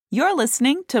You're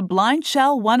listening to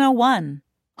BlindShell 101,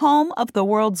 home of the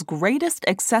world's greatest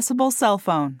accessible cell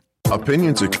phone.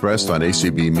 Opinions expressed on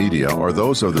ACB Media are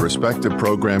those of the respective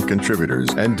program contributors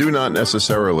and do not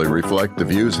necessarily reflect the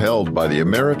views held by the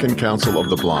American Council of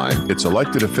the Blind, its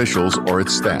elected officials, or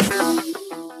its staff.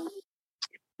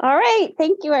 All right.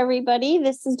 Thank you, everybody.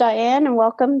 This is Diane, and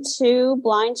welcome to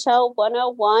BlindShell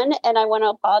 101. And I want to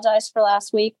apologize for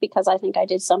last week because I think I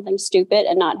did something stupid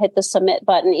and not hit the submit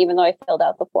button, even though I filled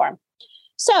out the form.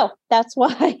 So that's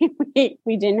why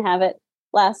we didn't have it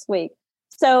last week.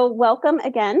 So welcome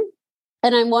again.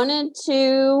 And I wanted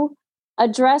to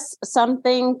address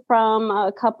something from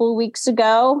a couple of weeks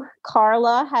ago.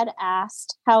 Carla had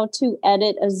asked how to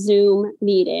edit a Zoom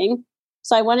meeting.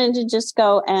 So I wanted to just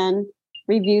go and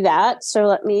review that. So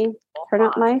let me turn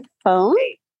up my phone.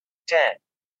 10.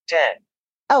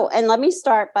 Oh, and let me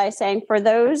start by saying, for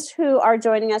those who are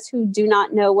joining us who do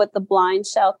not know what the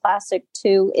BlindShell Classic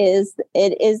 2 is,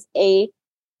 it is an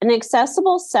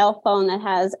accessible cell phone that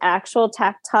has actual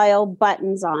tactile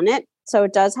buttons on it. So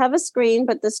it does have a screen,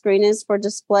 but the screen is for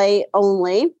display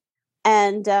only,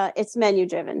 and it's menu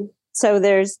driven. So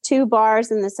there's two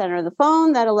bars in the center of the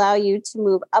phone that allow you to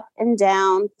move up and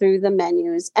down through the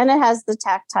menus, and it has the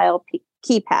tactile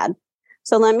keypad.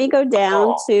 So let me go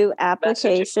down to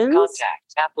applications. Messages,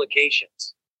 contacts,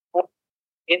 applications,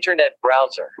 internet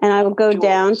browser. And I will go tools,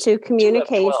 down to 2 of 12,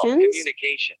 communications.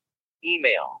 Communication,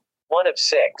 email, 1 of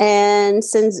 6. And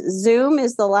since Zoom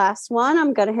is the last one,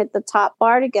 I'm going to hit the top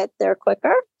bar to get there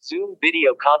quicker. Zoom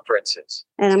video conferences.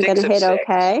 And I'm going to hit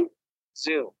OK.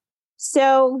 Zoom.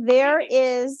 So there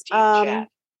is, chat,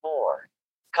 more.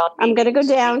 I'm going to go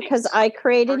down because meetings, I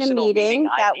created a personal meeting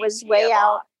that was way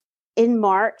out in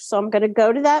March. So I'm going to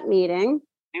go to that meeting.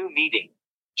 New meeting.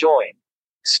 Join.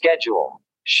 Schedule.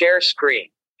 Share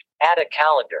screen. Add a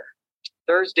calendar.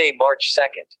 Thursday, March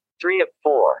 2nd. 3 of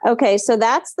 4. Okay, so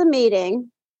that's the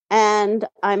meeting. And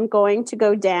I'm going to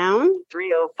go down.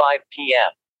 3:05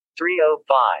 p.m.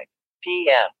 3:05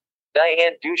 p.m.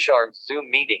 Diane Ducharme's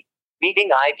Zoom meeting. Meeting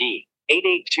ID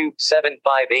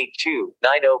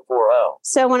 882-7582-9040.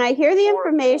 So when I hear the 4 of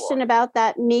information 4. about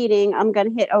that meeting, I'm going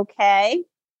to hit OK.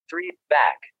 3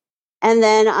 back. And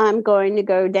then I'm going to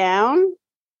go down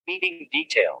Meeting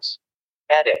details.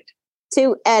 Edit.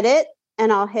 to edit,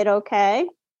 and I'll hit OK.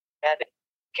 Edit.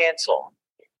 Cancel.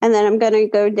 And then I'm going to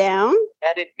go down.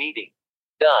 Edit meeting.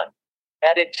 Done.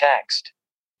 Edit text.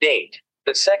 Date.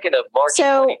 The 2nd of March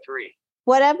So 23.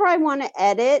 whatever I want to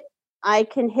edit, I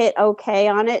can hit OK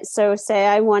on it. So say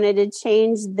I wanted to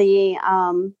change the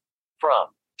From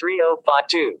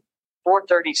 3:05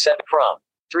 4:37 from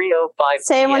 3:05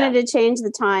 say I p.m. wanted to change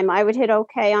the time, I would hit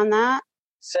OK on that.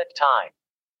 Set time.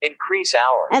 Increase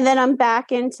hour. And then I'm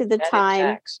back into the Edit time.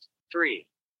 text. 3.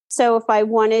 So if I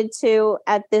wanted to,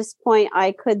 at this point,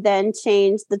 I could then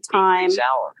change the time Decrease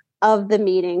hour. of the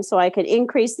meeting. So I could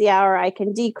increase the hour, I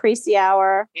can decrease the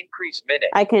hour, Increase minute.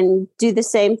 I can do the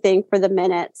same thing for the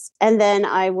minutes. And then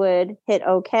I would hit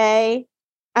OK.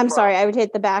 I would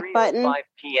hit the back button 3:05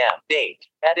 p.m. Date.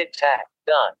 Edit text.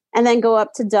 Done. and then go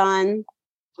up to done.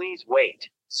 Please wait.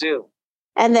 Zoom.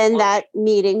 And then that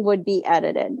meeting would be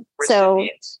edited. So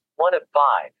Recipients. 1 of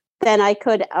 5. then I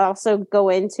could also go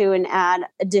into and add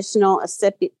additional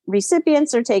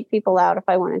recipients or take people out if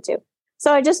I wanted to.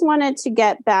 So I just wanted to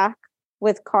get back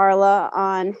with Carla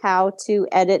on how to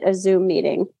edit a Zoom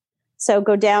meeting. So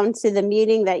go down to the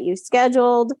meeting that you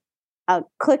scheduled,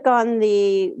 click on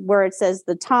where it says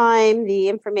the time, the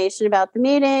information about the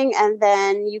meeting, and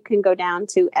then you can go down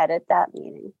to edit that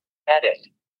meeting. Edit.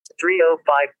 3:05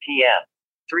 p.m.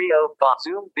 3:05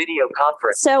 Zoom video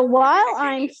conference. So while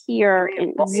I'm here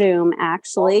in Zoom,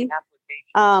 actually,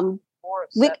 I'll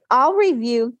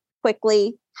review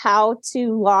quickly how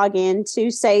to log in to,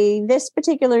 say, this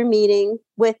particular meeting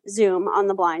with Zoom on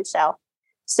the BlindShell.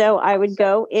 So I would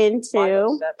go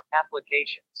into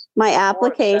applications. my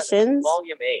applications.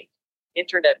 Volume 8.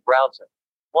 Internet browser.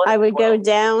 I would go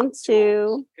down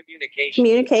to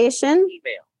communication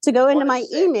Email. to go into 1 of my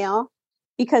 6. email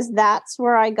because that's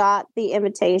where I got the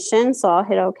invitation. So I'll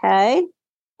hit OK.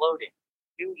 Loading.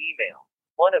 New email.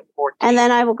 1 of 14. And then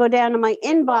I will go down to my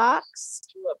inbox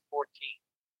 2 of 14.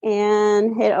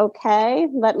 and hit OK.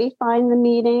 Let me find the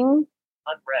meeting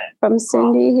Unread. from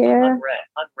Cindy here. Unread.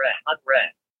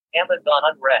 Amazon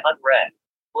unread.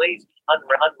 Blaze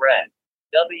unread.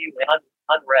 W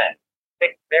unread.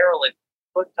 Pick Maryland.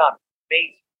 Foottop.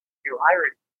 Base. You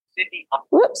hired. Cindy.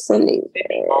 Whoops, Cindy.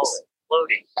 Cindy Holland.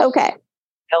 Loading. Okay.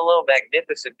 Hello,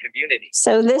 magnificent community.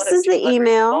 So this is the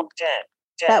email 10.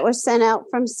 that was sent out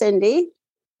from Cindy.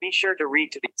 Be sure to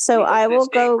read to the. So I will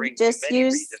go just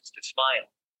use to smile.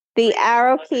 the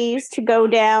arrow keys to go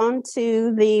down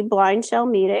to the BlindShell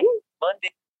meeting.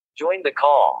 Monday. Join the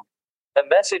call. A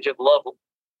message of love.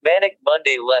 Manic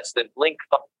Monday less than link.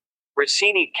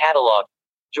 Rossini catalog.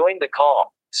 Join the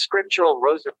call. Scriptural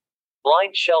Rosary.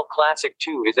 BlindShell Classic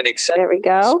 2 is an There we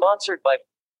go. sponsored by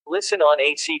Listen on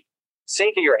AC.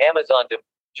 Say to your Amazon to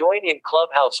join in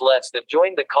Clubhouse less than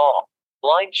join the call.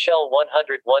 BlindShell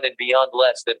 101 and beyond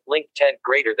less than link 10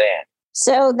 greater than.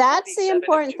 So that's the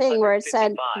important thing where it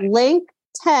said link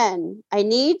 10. I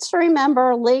need to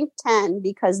remember link 10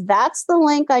 because that's the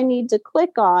link I need to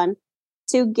click on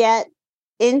to get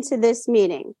into this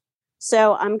meeting.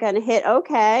 So I'm going to hit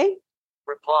OK.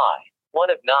 Reply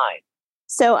 1 of 9.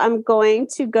 So I'm going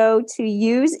to go to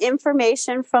use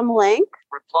information from link.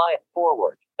 Reply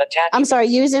forward. Attach. I'm sorry,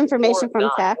 use information from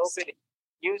 9. text. Open.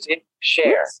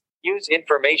 Share. Oops. Use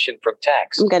information from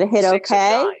text. I'm going to hit 6 of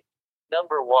OK. 9.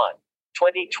 Number 1.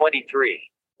 2023.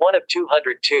 1 of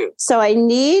 202. So I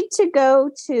need to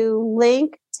go to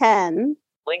link 10.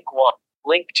 Link 1.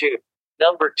 Link 2.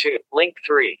 Number 2. Link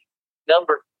 3.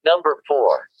 Number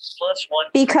 4. Plus 1.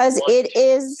 Because 1, it 2,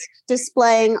 is 6,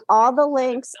 displaying all the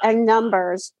links and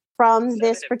numbers from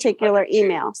this particular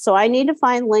email. So I need to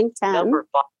find link 10. Number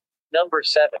 5. Number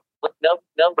 7.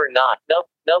 Number 9.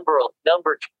 Number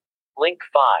link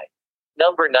 5.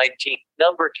 Number 19.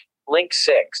 Link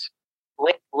 6.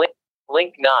 Link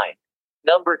 9.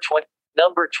 Number 20.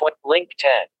 Link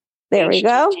 10. There we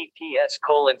go.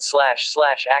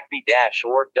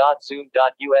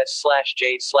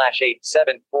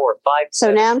 https://acme-org.zoom.us/j/87455.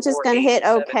 So now I'm just going to hit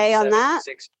OK on that.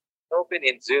 Open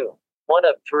in Zoom. 1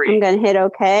 of 3. I'm going to hit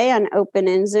OK on Open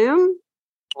in Zoom.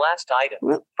 Last item.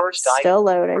 Whoop, First still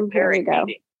item. loading. Here we Preparing go.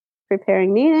 meeting.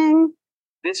 Preparing meeting.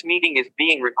 This meeting is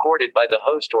being recorded by the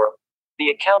host or the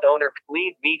account owner.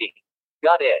 Lead meeting.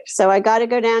 Got it. So I got to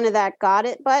go down to that Got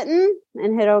It button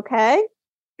and hit OK.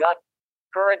 Got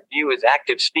current view as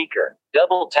active speaker.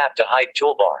 Double tap to hide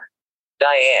toolbar.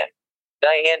 Diane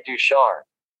Duchard.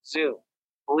 Zoom.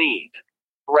 Leave.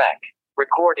 Rec.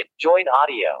 Recording. Join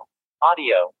audio.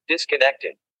 Audio.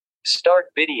 Disconnected. Start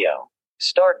video.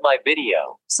 Start my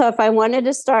video. So if I wanted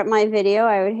to start my video,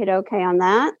 I would hit OK on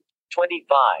that.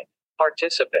 25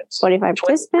 participants. 25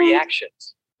 participants.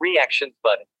 Reactions. Reactions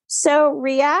button. So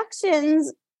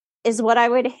reactions is what I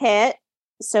would hit.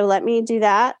 So let me do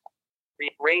that.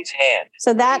 Raise hand.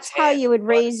 So that's how you would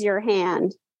raise your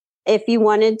hand. If you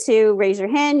wanted to raise your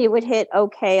hand, you would hit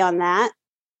OK on that.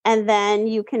 And then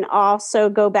you can also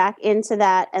go back into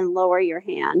that and lower your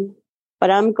hand. But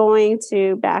I'm going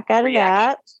to back out of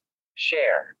that.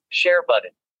 Share button.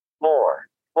 More.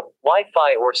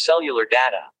 Wi-Fi or cellular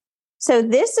data. So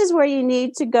this is where you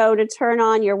need to go to turn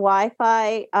on your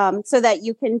Wi-Fi so that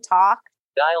you can talk.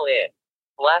 Dial in.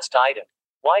 Last item.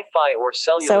 Wi-Fi or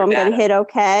cellular So I'm data. going to hit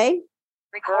OK.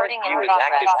 Recording in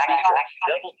progress.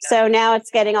 So now it's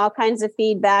getting all kinds of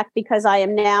feedback because I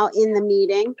am now in the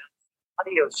meeting.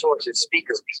 Audio sources,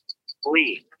 speakers,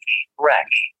 leave, rec,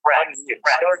 unmute,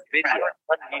 start video,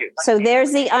 unmute. So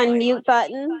there's the unmute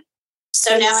button.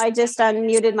 So now I just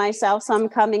unmuted myself, so I'm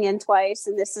coming in twice,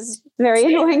 and this is very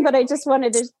annoying, but I just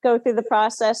wanted to go through the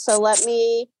process. So let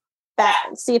me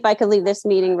see if I can leave this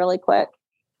meeting really quick.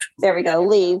 There we go,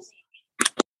 leave.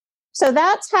 So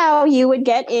that's how you would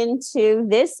get into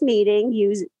this meeting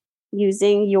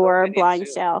using your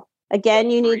BlindShell.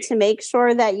 Again, you need to make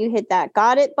sure that you hit that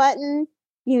Got It button.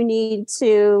 You need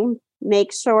to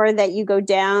make sure that you go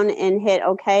down and hit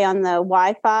OK on the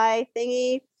Wi-Fi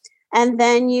thingy. And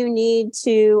then you need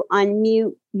to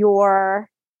unmute your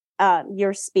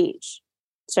speech.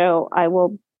 So I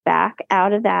will back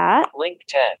out of that. Link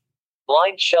 10.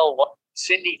 BlindShell 1.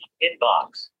 Cindy,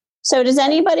 inbox. So does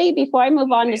anybody, before I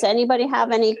move on, does anybody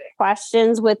have any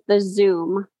questions with the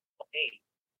Zoom?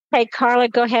 Hey, Carla,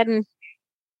 go ahead and.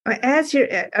 As you're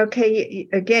okay,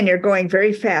 again, you're going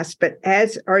very fast, but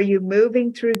are you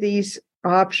moving through these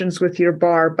options with your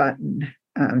bar button?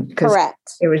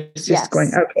 Correct. It was just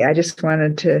going. Okay, I just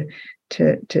wanted to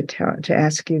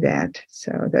ask you that.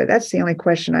 So that's the only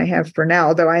question I have for now.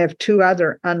 Although I have 2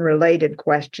 other unrelated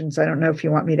questions. I don't know if you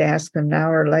want me to ask them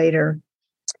now or later.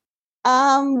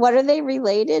 What are they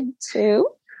related to?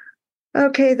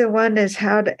 Okay, the one is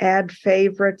how to add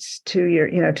favorites to your,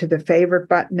 to the favorite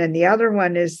button. And the other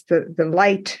one is the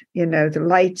light, the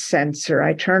light sensor.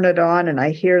 I turn it on and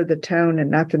I hear the tone and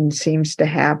nothing seems to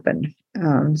happen.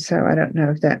 So I don't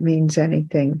know if that means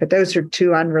anything, but those are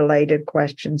 2 unrelated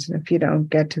questions. And if you don't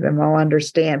get to them, I'll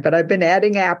understand. But I've been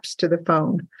adding apps to the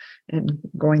phone and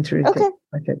going through things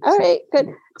with it. All right, good.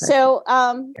 So,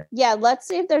 let's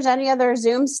see if there's any other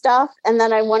Zoom stuff. And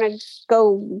then I want to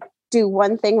go do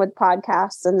one thing with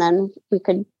podcasts, and then we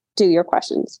could do your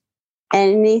questions.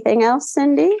 Anything else,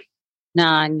 Cindy?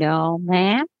 No,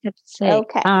 ma'am. Let's see.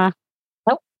 Okay.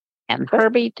 Nope. And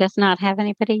Herbie does not have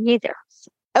anybody either.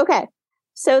 Okay.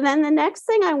 So then the next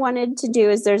thing I wanted to do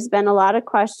is there's been a lot of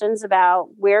questions about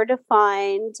where to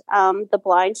find the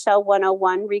BlindShell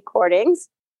 101 recordings.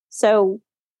 So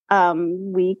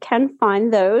we can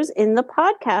find those in the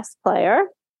podcast player.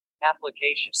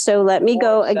 Applications. So let me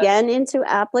go again into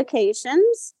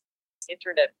applications.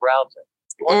 Internet browser.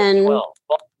 1 And- of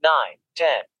 12, 9, 10,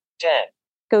 10.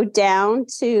 Go down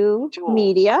to Tools.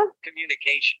 media.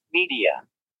 Communication. Media.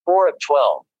 4 of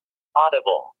 12.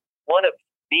 Audible. 1 of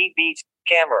BB.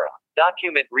 Camera.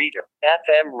 Document reader.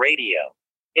 FM radio.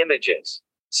 Images.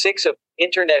 6 of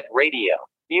internet radio.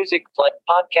 Music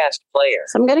podcast player.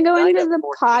 So I'm going to go 9 into of the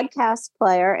 14. podcast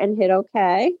player and hit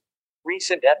OK.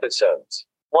 Recent episodes.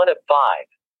 1 of 5.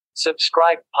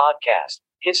 Subscribe podcast.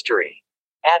 History.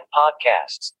 Add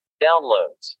podcasts.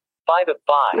 Downloads. 5 of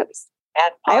 5. Oops.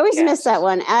 Add podcasts. I always miss that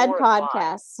one. Add 4 of 5.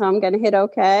 podcasts. So I'm going to hit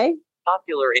OK.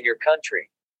 Popular in your country.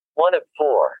 1 of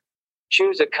 4.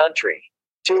 Choose a country.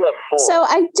 2 of 4. So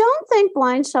I don't think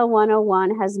BlindShell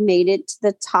 101 has made it to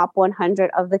the top 100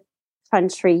 of the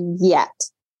country yet.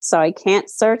 So I can't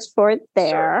search for it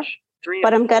there. Search. 3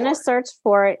 But of I'm going to 4. search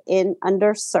for it in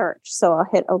under search. So I'll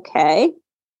hit OK.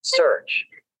 Search.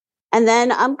 And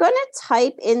then I'm going to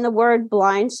type in the word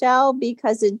BlindShell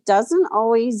because it doesn't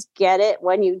always get it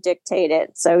when you dictate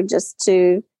it. So just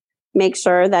to make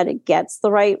sure that it gets the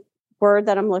right word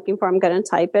that I'm looking for, I'm going to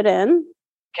type it in.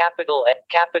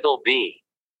 Capital B.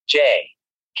 J.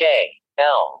 K.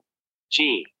 L.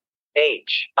 G.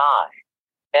 H. I.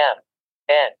 M.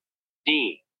 N.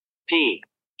 D. P.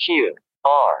 Q.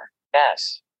 R.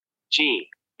 S. G.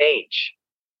 H.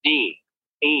 D.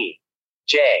 E.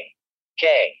 J.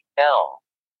 K. L.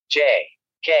 J.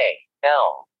 K.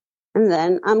 L. And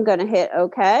then I'm going to hit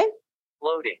OK.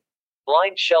 Loading.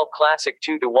 BlindShell Classic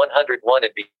 2 to 101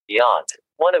 and beyond.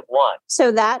 1 of 1.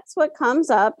 So that's what comes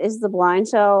up is the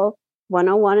BlindShell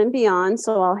 101 and beyond.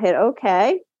 So I'll hit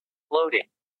OK. Loading.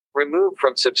 Remove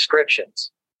from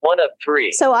subscriptions. 1 of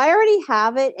 3. So I already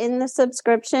have it in the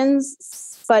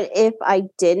subscriptions, but if I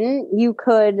didn't, you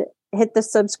could hit the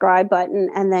subscribe button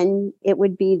and then it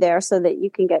would be there so that you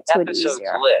can get to Episodes it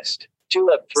easier. list. 2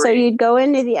 of 3. So you'd go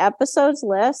into the episodes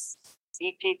list.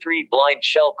 ep3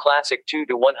 BlindShell Classic 2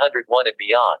 to 101 and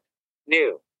beyond.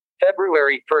 New.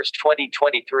 February 1st,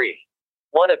 2023.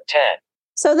 1 of 10.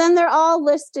 So then they're all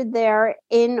listed there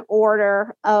in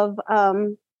order of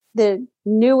the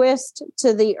newest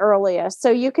to the earliest. So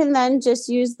you can then just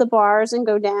use the bars and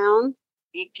go down.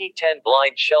 ep10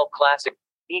 BlindShell Classic.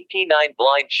 ep9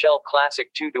 BlindShell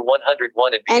Classic 2 to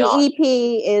 101 and And beyond.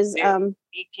 EP is New.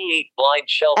 ep8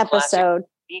 BlindShell Classic. episode.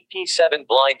 ep7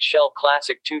 BlindShell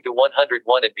Classic 2 to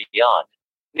 101 and beyond.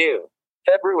 New.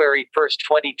 February 1st,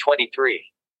 2023.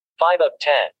 5 of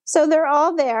 10. So they're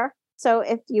all there. So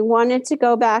if you wanted to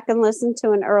go back and listen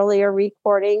to an earlier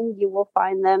recording, you will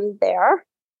find them there.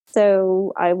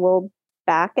 So I will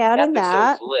back out of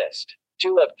that. Episodes list.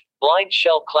 2 of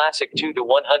BlindShell Classic 2 to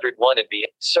 101 and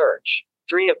beyond. Search.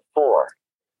 3 of 4.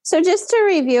 So just to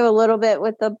review a little bit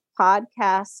with the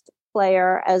podcast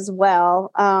player as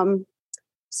well.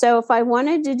 So if I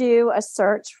wanted to do a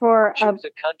search for Choose a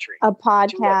country. a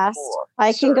podcast, 2 of 4.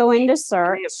 I can go Search. into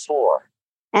search 3 of 4.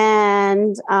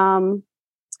 and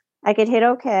I could hit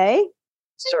OK.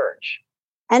 Search.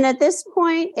 And at this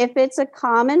point, if it's a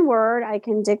common word, I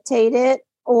can dictate it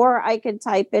or I could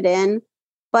type it in.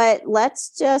 But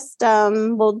let's just,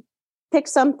 we'll pick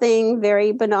something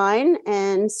very benign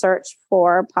and search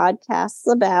for podcasts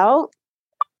about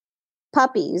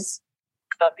puppies.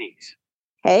 Puppies.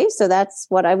 Okay, so that's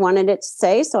what I wanted it to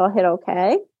say. So I'll hit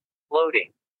OK.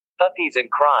 Loading. Puppies and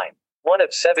crime. 1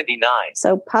 of 79.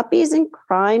 So puppies and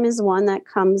crime is one that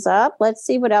comes up. Let's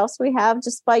see what else we have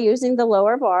just by using the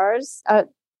lower bars on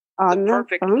The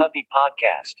Perfect phone. Puppy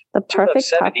Podcast. The 2 of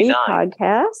Perfect Puppy 79.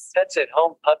 Podcast. Pets at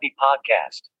Home Puppy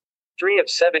Podcast. 3 of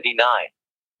 79.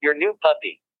 Your new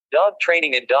puppy. Dog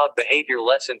training and dog behavior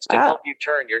lessons to Ah. help you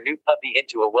turn your new puppy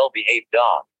into a well-behaved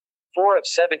dog. 4 of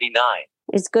 79.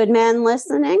 Is Goodman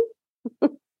listening?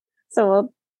 So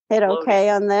we'll hit Loading. OK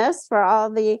on this for all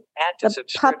the Add to puppies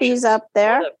subscriptions. up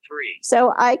there. 1 of 3.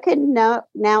 So I could now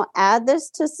add this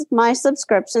to my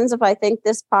subscriptions if I think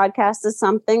this podcast is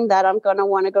something that I'm going to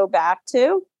want to go back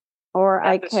to, or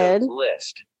I could Episodes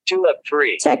list. 2 of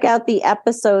 3. check out the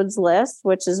episodes list,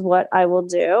 which is what I will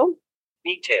do.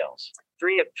 Details.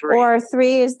 3 of 3. Or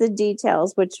 3 is the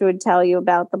details, which would tell you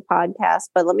about the podcast.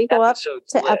 But let me go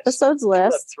Episodes up to list. episodes 2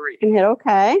 of list 3. and hit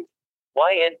OK.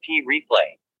 YNP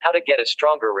replay. How to get a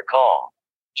stronger recall.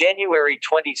 January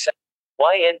 27.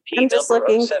 YNP I'm just number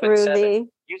looking through 077. the.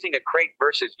 Using a crate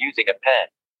versus using a pen.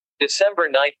 December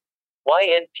 9th.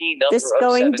 YNP number Just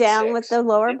going 076. down with the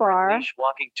lower Different bar. leash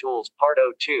walking tools part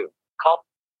 02.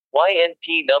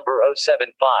 YNP number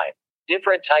 075.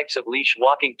 Different types of leash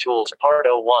walking tools part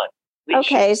 01. Leashes.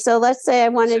 Okay, so let's say I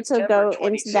wanted to September go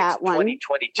into 26th, that one.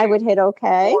 2022. I would hit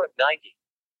OK. 4 of 90.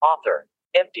 Author.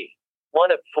 Empty.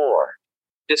 1 of 4.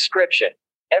 Description.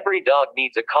 Every dog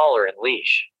needs a collar and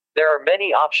leash. There are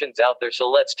many options out there, so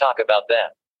let's talk about them.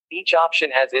 Each option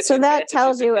has its So that advantages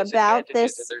tells you and about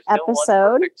disadvantages, this and there's no one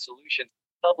episode. perfect solution.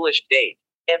 Published date.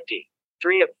 Empty.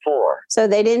 3 of 4. So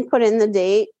they didn't put in the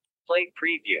date. Play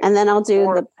preview. And then I'll do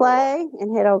 4 the of 4. play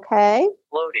and hit OK.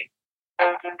 Loading.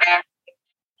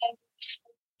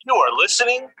 You are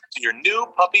listening to your new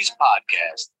Puppies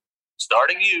podcast,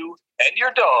 starting you and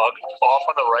your dog off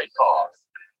on the right path.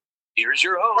 Here's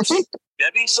your host,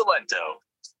 Debbie Salento.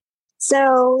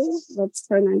 So let's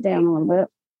turn that down a little bit.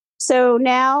 So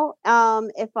now,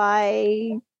 if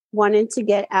I wanted to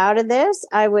get out of this,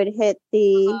 I would hit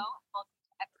the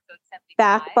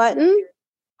back button.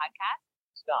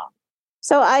 Stop.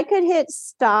 So I could hit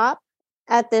stop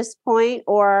at this point,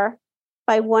 or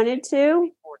if I wanted to,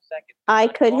 4 seconds. I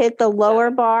could hit the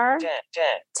lower bar 10.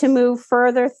 to move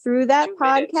further through that 2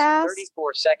 minutes, podcast.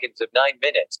 34 seconds of 9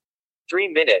 minutes. 3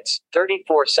 minutes,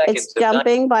 34 seconds It's of 9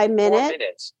 jumping by 4 minute,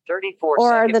 minutes, 34 or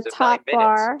seconds the of top 9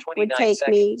 bar minutes, would 29 take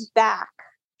seconds. me back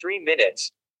 3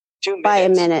 minutes, 2 minutes, by a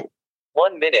minute.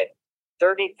 1 minute,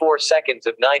 34 seconds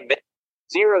of 9 minutes,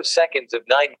 0 seconds of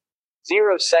 9,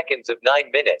 0 seconds of 9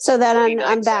 minutes. So then 29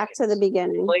 I'm back to seconds. the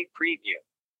beginning. Play preview.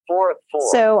 4 of 4.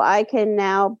 So I can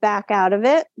now back out of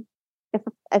it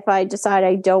if I decide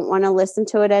I don't want to listen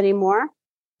to it anymore.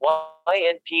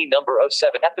 YNP number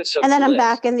 07 episode. And then I'm list.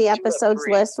 back in the 2 of episodes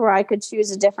 3. list where I could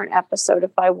choose a different episode if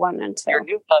I wanted to. Your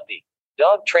new puppy.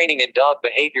 Dog training and dog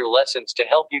behavior lessons to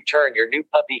help you turn your new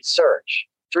puppy. Search.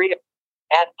 3 of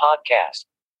add podcast.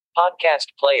 Podcast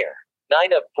player.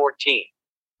 9 of 14.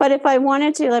 But if I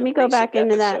wanted to, let me go Recent back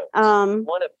into that. episodes.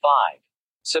 1 of 5.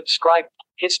 Subscribe.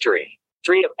 History.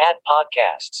 3 of add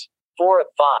podcasts. 4 of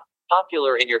 5.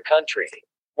 Popular in your country.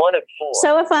 1 of 4.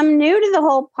 So if I'm new to the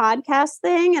whole podcast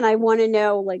thing and I want to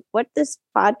know like what this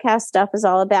podcast stuff is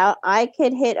all about, I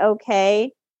could hit OK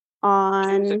Choose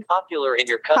on a popular in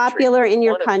your country. popular in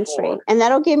your 1 of country. 4. And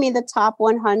that'll give me the top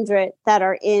 100 that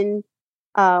are in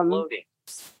Loading.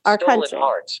 our Stolen country.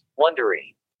 Hearts.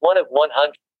 Wondery. 1 of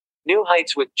 100. New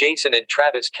Heights with Jason and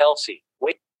Travis Kelsey.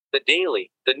 Wait. The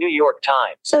Daily. The New York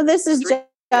Times. So this is 3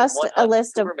 just a 100.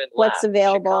 list of Government what's Lab.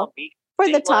 available Chicago, for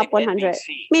the Dateline, top 100,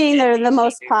 NBC, meaning they're the NBC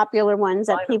most News. popular ones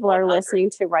that 5 of people are 100. listening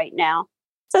to right now.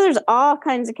 So there's all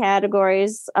kinds of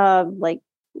categories of like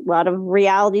a lot of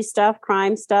reality stuff,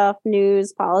 crime stuff,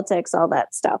 news, politics, all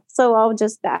that stuff. So I'll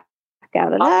just back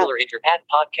out of that. Popular in your ad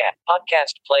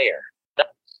podcast player.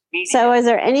 Media. So is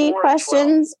there any 4 of 12.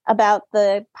 questions about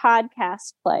the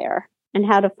podcast player and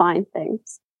how to find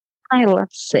things? Hi,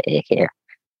 let's see here.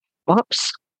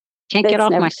 Whoops. Can't get It's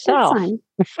off never- myself.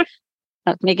 it's fine.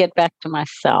 Let me get back to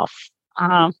myself.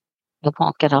 I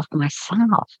won't get off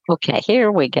myself. Okay, here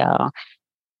we go.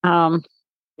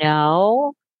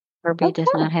 No, Herbie does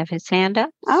Okay. not have his hand up.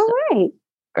 All right.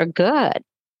 We're good.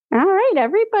 All right.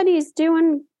 Everybody's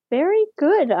doing very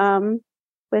good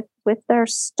with their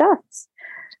stuffs.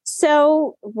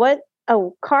 So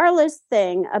Carla's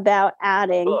thing about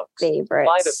adding Books. favorites.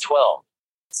 5 of 12.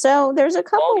 So there's a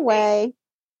couple Ball way.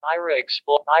 Ira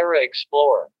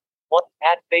Explorer. 1.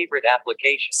 Add favorite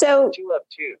application. So 2 of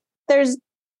 2. there's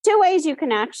 2 ways you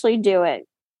can actually do it,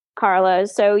 Carla.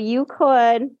 So you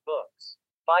could Books.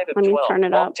 5 of Let me 12. turn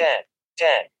it up. 10.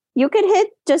 you could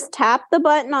just tap the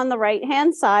button on the right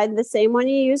hand side, the same one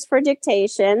you use for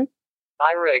dictation.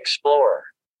 Ira Explorer.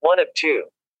 1 of 2.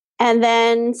 And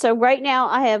then, so right now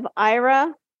I have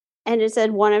Ira and it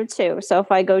said 1 of 2. So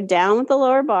if I go down with the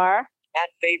lower bar, Add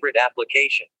favorite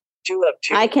application. 2 of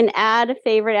 2. I can add a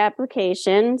favorite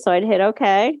application. So I'd hit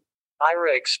OK.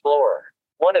 Ira Explorer.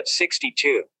 1 of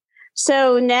 62.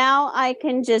 So now I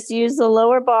can just use the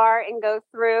lower bar and go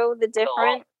through the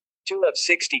different 2 of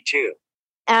 62.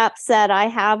 apps that I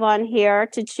have on here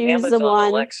to choose Amazon the one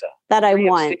Alexa. that I 3 of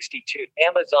want. 62.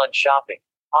 Amazon Shopping.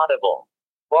 Audible.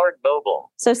 Bard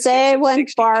Mobile. So 6 say I of want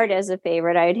 62. Bard as a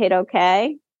favorite, I'd hit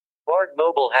OK. Bard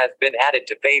Mobile has been added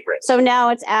to favorites. So now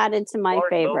it's added to my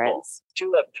Bard Mobile. favorites.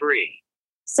 2 of 3.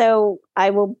 So I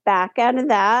will back out of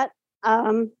that.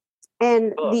 And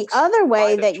the Books. other way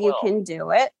 5 of that you 12. can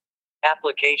do it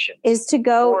Application. is to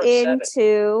go 4 of 7.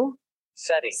 into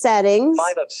Settings. settings,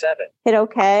 5 of 7. hit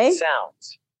OK,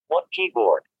 Sounds. 1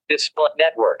 keyboard. Display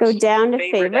networks. go down to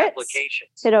Favorite favorites,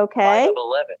 applications. hit 5 OK. of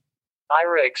 11.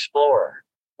 Ira Explorer.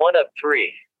 1 of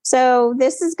 3. So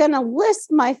this is going to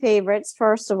list my favorites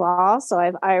first of all. So I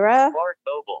have Ira, Bard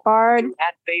Mobile. Bard,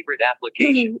 Add favorite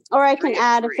application. or I can 3 of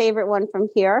add a 3. favorite one from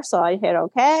here. So I hit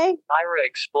OK. Ira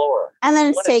Explorer. And then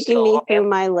it's 1 of taking me Saw, through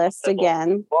my list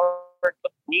again. Bard,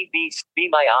 Be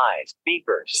My Eyes.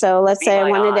 Beepers. So let's Be say I My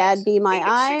wanted to Eyes. add Be My 8 of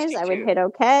Eyes. I would 62. hit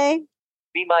OK.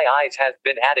 Be My Eyes has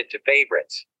been added to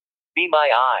favorites. Be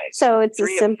My Eyes. So it's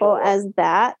 3 as of simple 4. as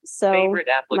that. So Favorite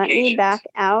let me applications. back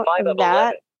out 5 of of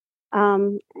that.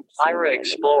 11. Ira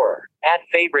Explorer. Add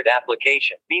favorite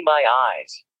application. Be My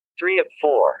Eyes. 3 of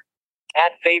 4.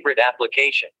 Add favorite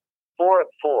application. 4 of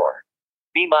 4.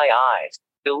 Be My Eyes.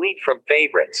 Delete from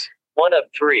favorites. 1 of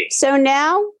 3. So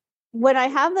now when I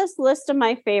have this list of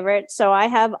my favorites, so I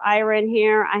have Ira in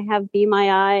here, I have Be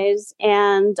My Eyes,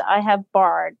 and I have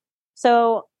Bard.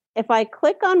 So if I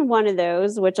click on one of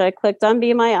those, which I clicked on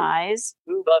Be My Eyes,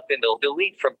 move up in the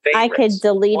delete from favorites. I could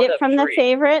delete 1 it of from 3. the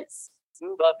favorites.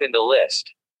 Move up in the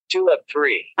list. 2 of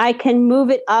 3. I can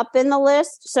move it up in the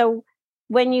list. So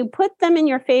when you put them in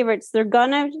your favorites, they're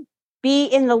going to be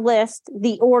in the list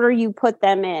the order you put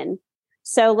them in.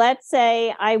 So let's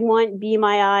say I want Be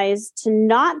My Eyes to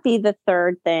not be the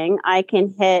third thing. I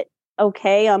can hit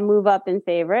OK on move up in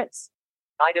favorites.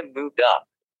 Item moved up.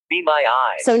 Be My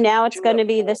Eyes. So now it's 2 going to of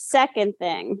be 4. the second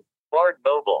thing. Bard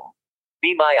Mobile.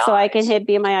 Be My Eyes. So I can hit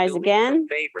Be My Eyes Delete again. from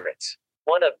favorites.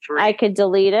 1 of 3. I could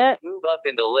delete it. Move up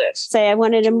in the list. Say I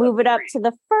wanted to 2 of move it up 3. to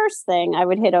the first thing. I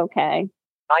would hit OK.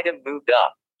 Item moved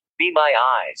up. Be My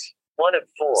Eyes. 1 of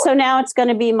 4. So now it's going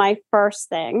to be my first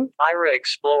thing. Ira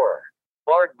Explorer.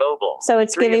 Bard Mobile. So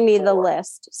it's 3 giving of me 4. the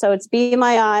list. So it's Be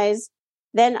My Eyes,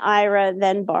 then Ira,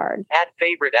 then Bard. Add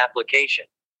favorite application.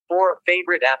 4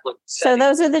 favorite application. So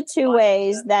those are the two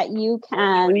ways that you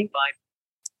can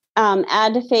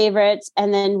add to favorites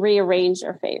and then rearrange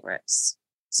your favorites.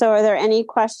 So are there any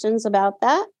questions about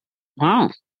that? Oh,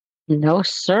 no,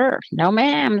 sir. No,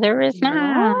 ma'am. There is not.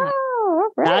 Wow, all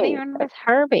right. Not even with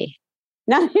Herbie.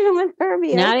 Not even with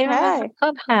Herbie. Not okay. even with the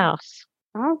Clubhouse.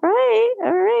 All right.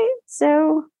 All right.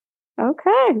 So,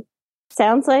 okay.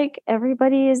 Sounds like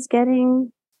everybody is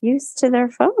getting used to their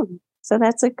phone. So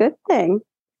that's a good thing.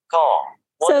 Call.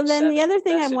 So then the other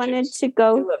thing messages. I wanted to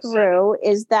go through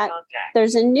is that Contact.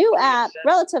 there's a new 20 of app, 7.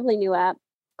 relatively new app,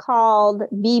 called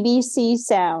BBC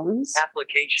Sounds.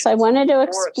 Applications. So I wanted to 4 of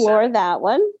explore 7. that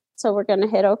one. So we're going to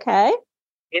hit OK.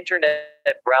 Internet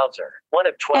browser. 1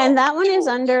 of 12. And that one is Tools.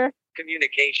 under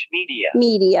Communication media.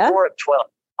 Media. 4 of 12.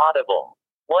 Audible.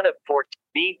 1 of 14.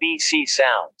 BBC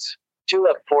Sounds. 2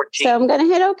 of 14. So I'm going to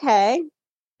hit OK.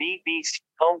 BBC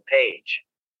homepage.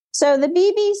 So the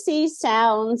BBC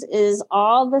Sounds is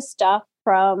all the stuff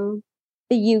from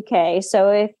the UK. So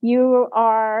if you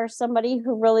are somebody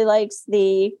who really likes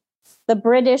the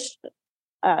British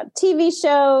TV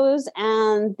shows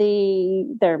and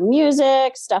their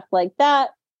music, stuff like that,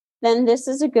 then this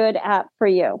is a good app for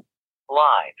you.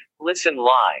 Live. Listen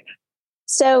live.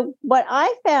 So what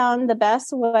I found the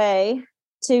best way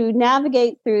to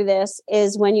navigate through this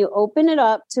is when you open it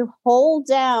up to hold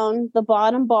down the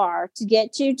bottom bar to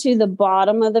get you to the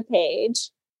bottom of the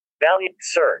page. Value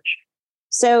search.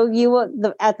 So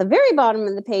at the very bottom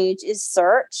of the page is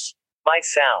search. My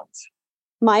sounds.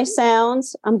 My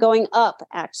sounds. I'm going up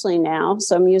actually now.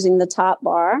 So I'm using the top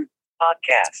bar.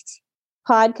 Podcasts.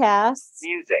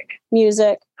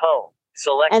 Music. Home.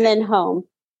 Select. And then home.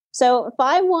 So if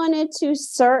I wanted to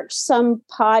search some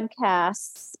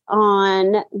podcasts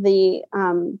on the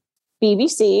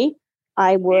BBC,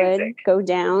 I would go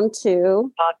down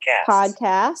to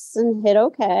podcasts and hit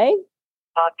OK.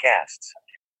 Podcasts.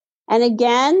 And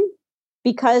again,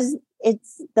 because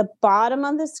it's the bottom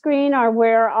of the screen are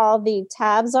where all the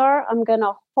tabs are, I'm going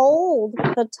to hold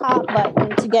the top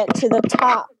button to get to the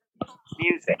top.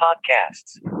 Music.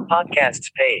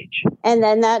 Podcasts page. And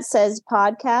then that says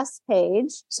podcast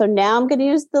page. So now I'm going to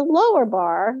use the lower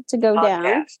bar to go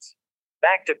down.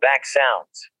 Back-to-back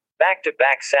sounds.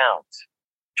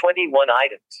 21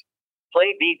 items.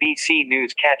 Play BBC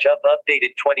News catch up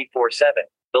updated 24/7.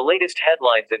 The latest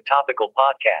headlines and topical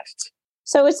podcasts.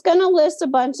 So it's going to list a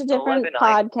bunch of different 11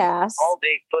 items. podcasts. All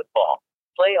day football.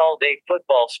 Play all day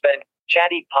football. Spend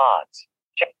chatty pods.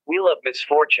 Wheel of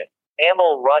Misfortune.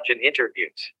 Amal Rajan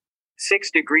interviews.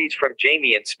 6 degrees from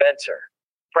Jamie and Spencer.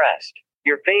 Pressed.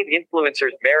 Your fave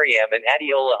influencers Mariam and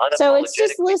Adiola unapologetically. So it's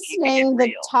just keeping it listing the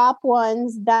real. top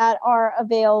ones that are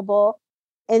available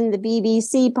in the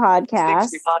BBC podcast.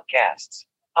 60 podcasts.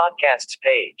 Podcasts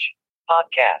page.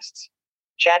 Podcasts.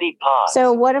 Chatty pods.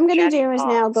 So what I'm going to Chatty do is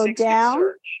now pods, go 60 down.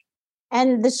 search.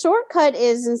 And the shortcut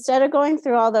is, instead of going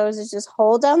through all those, is just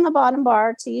hold down the bottom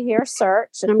bar till you hear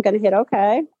search. And I'm going to hit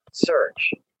OK.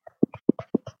 Search.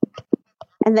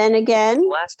 And then again,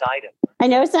 Last item. I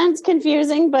know it sounds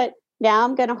confusing, but now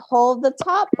I'm going to hold the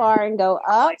top bar and go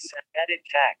up. Edit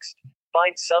text.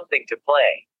 Find something to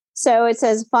play. So it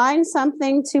says find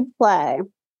something to play.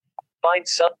 Find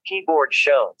some keyboard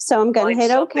shown. So I'm going to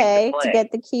hit OK to play.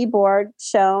 get the keyboard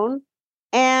shown.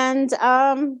 And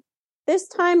this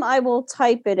time I will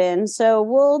type it in. So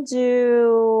we'll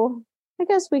do, I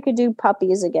guess we could do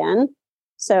puppies again.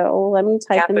 So let me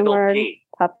type in the word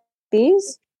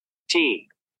puppies.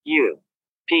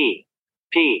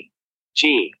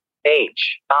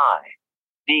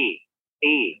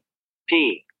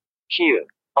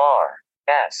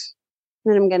 T-U-P-P-G-H-I-D-E-S.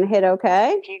 Then I'm going to hit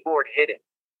OK. Keyboard hidden.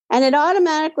 And it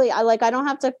automatically, I don't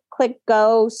have to click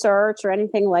go, search, or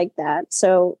anything like that.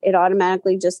 So it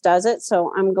automatically just does it.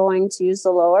 So I'm going to use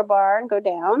the lower bar and go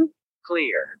down.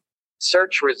 Clear.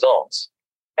 Search results.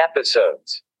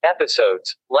 Episodes.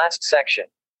 Last section.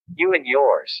 You and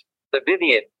yours. The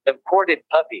Vivian. Imported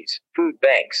puppies. Food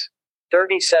banks.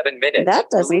 37 minutes. That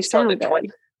doesn't sound on the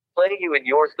good. Play You and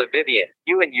Yours. The Vivian.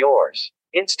 You and Yours.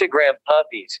 Instagram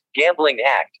puppies. Gambling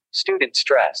act. Student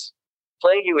stress.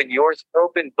 Play You and Yours.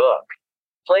 Open book.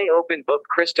 Play Open book.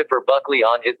 Christopher Buckley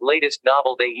on his latest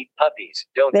novel. They eat puppies,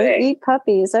 don't they? They eat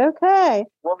puppies. Okay.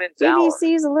 Woman's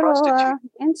BBC's Hour. a little Play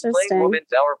interesting.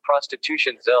 Woman's Hour.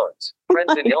 Prostitution zones.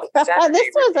 Friends and ill. God, Saturday this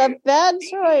was review. a bad DV8.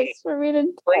 choice for me to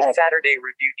Play pick. Saturday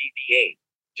review DV8.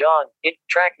 John,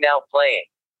 track now playing.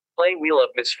 Play Wheel of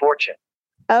Misfortune.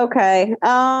 Okay.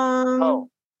 Home.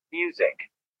 Music.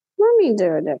 Let me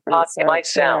do a different search My here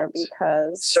sounds.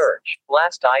 because Search.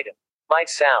 Last item. My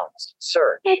sounds.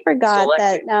 Search. I forgot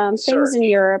Selected. that things in Search.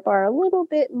 Europe are a little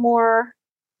bit more,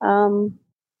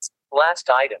 Last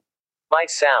item. My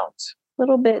sounds.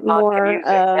 little bit Podcast more. music.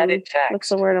 Edit text. What's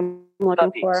the word I'm looking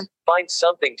Puppies. for? Find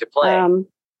something to play.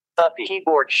 Puppy.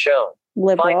 Keyboard shown.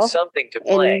 Liberal. Find something to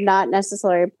play. In not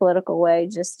necessarily a political way,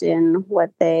 just in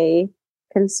what they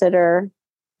consider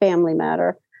family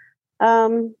matter.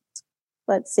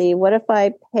 Let's see. What if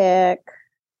I pick?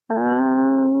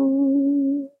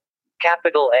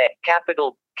 Capital A,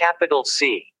 capital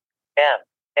C, M,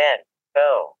 N,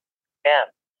 O, M,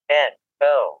 N,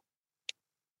 O,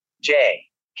 J,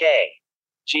 K,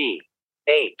 G,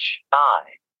 H, I,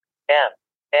 M,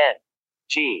 N,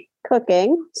 G.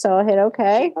 Cooking. So I'll hit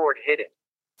OK. Keyboard hidden.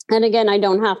 And again, I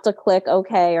don't have to click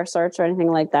OK or search or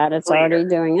anything like that. It's already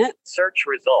doing it. Search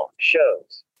result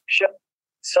shows.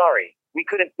 Sorry, we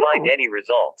couldn't find any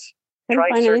results. Couldn't Try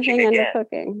find searching anything again. under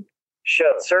cooking.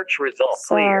 Show. Search result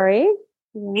clear. Sorry.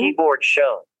 Yeah. Keyboard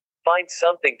shown. Find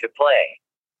something to play.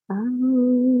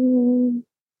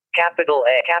 Capital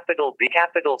A, capital B,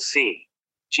 capital C,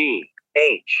 G,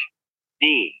 H,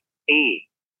 D, E,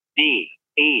 D,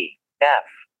 E, F.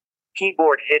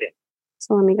 Keyboard hidden.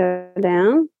 So let me go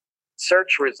down.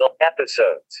 Search result.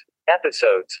 Episodes.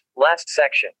 Last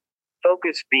section.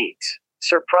 Focus beats.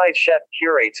 Surprise chef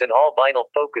curates an all vinyl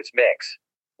focus mix.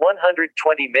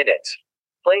 120 minutes.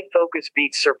 Play Focus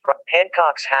Beats Surprise.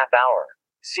 Hancock's Half Hour.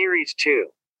 Series 2.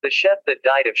 The Chef That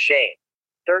Died of Shame.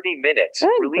 30 minutes. Good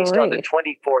Released on the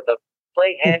grief. 24th of.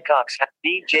 Play Hancock's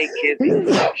DJ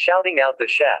Kids shouting out the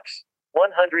chefs.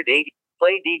 180.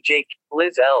 Play DJ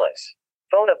Liz Ellis.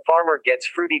 Phone a farmer gets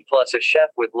fruity plus a chef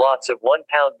with lots of 1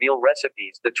 pound meal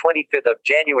recipes. The 25th of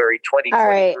January 2023. All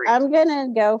right. I'm going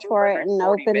to go for it and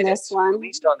 240 open minutes. this one.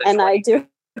 Released on the And I 25th do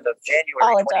of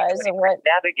January apologize 2023. of what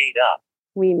Navigate up.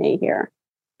 we may hear.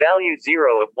 Value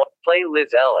 0 of 1. Play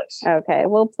Liz Ellis. Okay,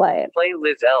 we'll play it Play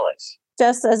Liz Ellis.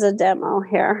 just as a demo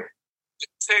here.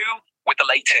 2 with the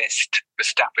latest for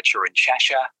Staffordshire and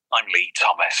Cheshire. I'm Lee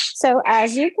Thomas. So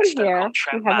as you can hear,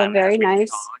 we have a very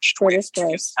nice British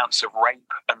voice. Counts of rape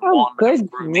and Oh, one good of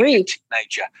grooming grief. a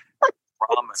teenager.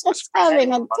 Ramos Just having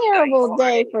a Monday terrible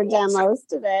day for Friday. demos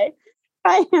today.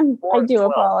 I do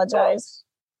 12 apologize.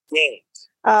 Games.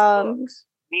 Um, Books.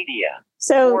 Media.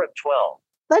 so 4 of 12.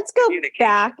 let's go Communication.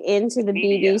 back into the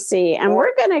Media. BBC, and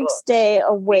we're going to Books. stay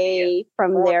away Media.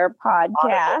 from Or their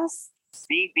podcasts.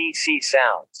 BBC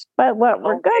Sounds. But what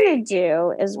we're going to Homepage.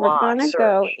 do is we're Live going to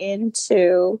go search.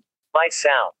 into My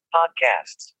Sound.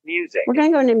 Podcasts. Music. we're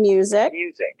going to go into music.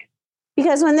 Music.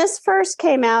 Because when this first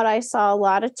came out, I saw a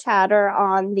lot of chatter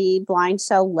on the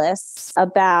BlindShell lists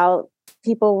about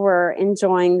people were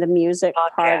enjoying the music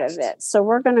part of Podcasts. it. So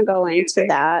we're going to go into Music.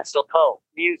 that. Still home.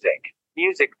 Music.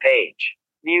 Music page.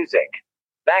 Music.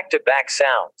 Back-to-back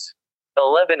sounds.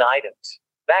 11 items.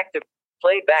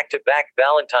 Play back-to-back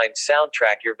Valentine's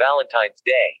soundtrack your Valentine's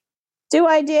Day. Do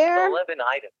I dare? 11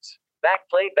 items.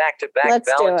 Play back-to-back Let's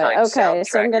do it. Valentine's Okay, soundtrack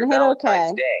so I'm gonna your hit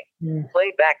Valentine's okay. Day.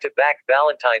 Play back-to-back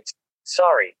Valentine's.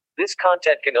 Sorry, this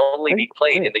content can only be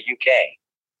played in the UK.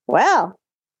 Well,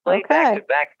 Play Okay.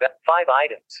 back-to-back 5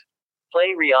 items.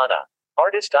 Play Rihanna.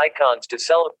 Artist icons to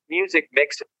sell. Music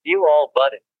mix. View all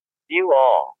button. View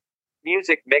all.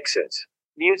 Music mixes.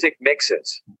 Music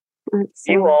mixes. Let's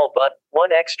see. View all but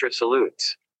 1 extra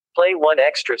salutes. Play 1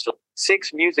 extra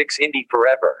 6 musics indie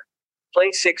forever.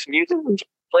 Play 6 music.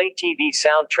 Play TV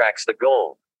soundtracks the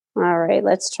gold. All right,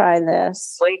 let's try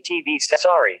this. Play TV.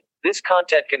 Sorry, this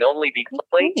content can only be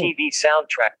play TV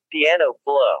soundtrack. Piano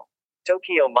flow.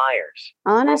 Tokyo Myers.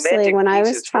 Honestly, Romantic when I was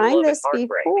pieces for trying love and this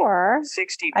heartbreak. before,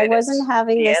 60 I minutes. wasn't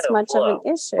having this Piano much flow. of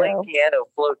an issue. Play piano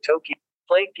flow Tokyo.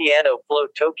 Play piano flow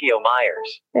Tokyo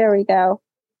Myers. There we go.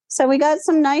 So we got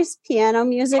some nice piano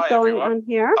music Hi, going everyone. on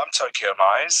here. I'm Tokyo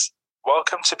Mize.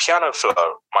 Welcome to Piano Flow,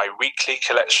 my weekly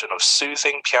collection of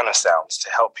soothing piano sounds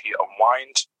to help you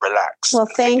unwind, relax. Well,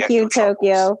 and thank forget you, your troubles.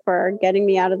 Tokyo, for getting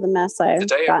me out of the mess I've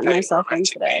Today I'm gotten playing myself in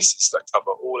romantic today. pieces that cover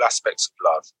all aspects of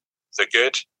love, the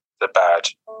good, the bad,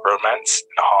 romance,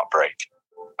 and heartbreak.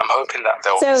 I'm hoping that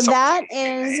there'll be So something that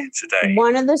in is here today.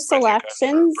 one of the whether you're going through a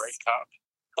selections breakup,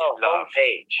 Home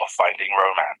page. or finding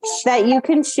romance. that you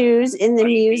can choose in the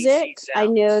BBC music. I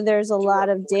know sounds. there's a lot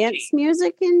of 2 of dance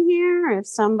music in here. If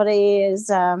somebody is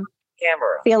Camera.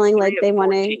 feeling 3 like of they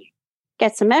want to 14.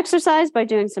 get some exercise by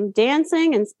doing some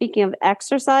dancing. And speaking of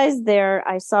exercise,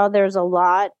 I saw there's a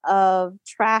lot of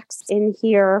tracks in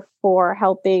here for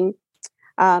helping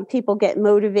people get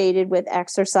motivated with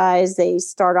exercise. They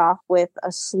start off with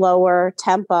a slower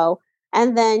tempo,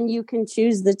 and then you can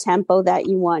choose the tempo that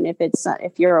you want.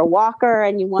 If you're a walker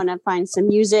and you want to find some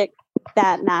music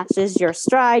that matches your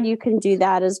stride, you can do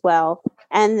that as well.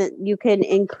 And you can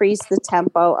increase the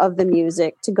tempo of the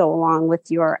music to go along with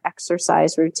your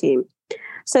exercise routine.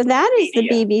 So that is the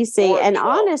Media. BBC. 4 of And 12.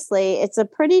 honestly, it's a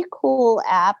pretty cool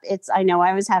app. I know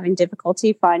I was having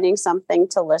difficulty finding something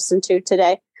to listen to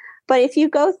today. But if you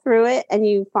go through it and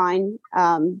you find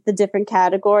the different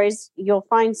categories, you'll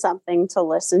find something to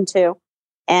listen to.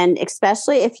 And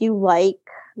especially if you like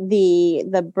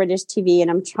the British TV, and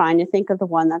I'm trying to think of the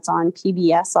one that's on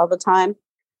PBS all the time,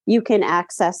 you can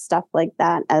access stuff like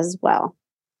that as well.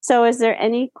 So is there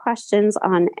any questions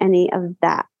on any of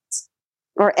that?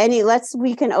 Or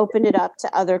we can open it up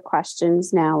to other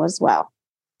questions now as well.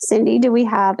 Cindy, do we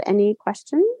have any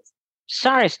questions?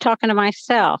 Sorry, I was talking to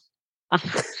myself.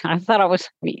 I thought I was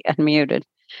unmuted.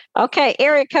 Okay,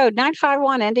 area code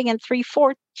 951 ending in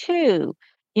 342.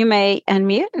 You may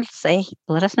unmute and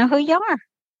let us know who you are.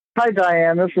 Hi,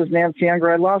 Diane. This is Nancy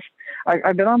Younger.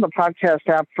 I've been on the podcast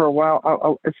app for a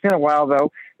while. It's been a while,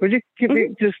 though. Would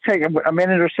you just take a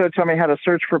minute or so, tell me how to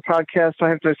search for podcasts? I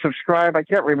have to subscribe. I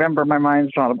can't remember. My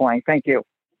mind's drawn a blank. Thank you.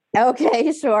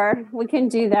 Okay, sure. We can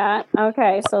do that.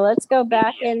 Okay, so let's go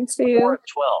back Media. 4 into of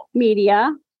 12.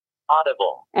 media,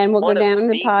 Audible. and we'll go 1 of down to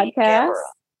BB podcast. Camera.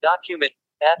 Document.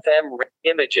 FM.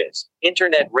 Images.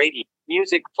 Internet radio.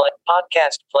 Music play.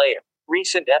 Podcast player.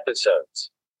 Recent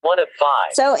episodes. 1 of 5.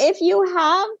 So if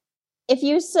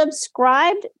you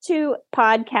subscribed to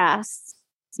podcasts,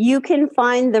 you can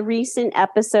find the recent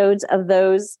episodes of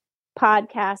those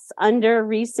podcasts under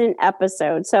recent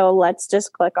episodes. So let's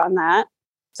just click on that.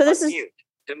 So this is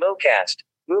Democast.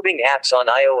 Moving apps on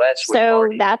iOS. With so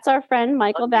Marty. that's our friend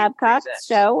Michael Unmute Babcock's presents.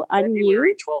 show,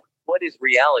 February Unmute. 12th. What is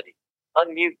reality?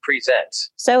 Unmute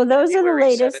presents. So those are the February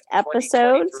latest 7th,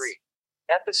 episodes. 2023.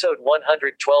 Episode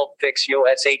 112. Fix yo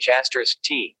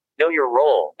 *T. Know your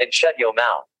role and shut your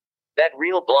mouth. That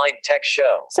real blind tech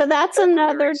show. So that's February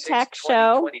another 6th, tech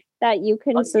show 2020. that you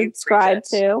can Unmute subscribe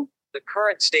presents. to. The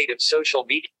current state of social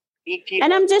media.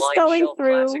 And I'm just going BlindShell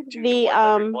through Classic 2 to the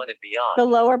 101 and beyond. the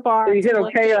lower bar. So you hit to look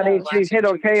OK at on those. each. You hit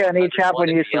OK on each app when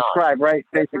you subscribe, right?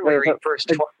 Basically, February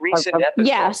 1st, recent episodes.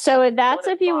 Yeah, so that's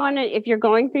 1 if you of 5. want to, if you're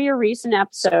going through your recent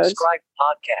episodes, Subscribe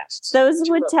podcasts. those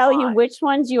 2 would of tell you 5. which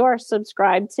ones you are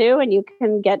subscribed to, and you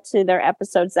can get to their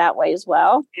episodes that way as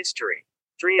well. History.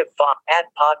 3 of 5. Add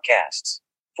podcasts.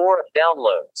 4 of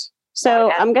downloads. So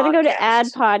Add I'm going to go to add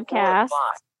podcasts. 4 of podcast. 5.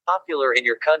 Popular in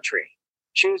your country.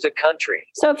 Choose a country.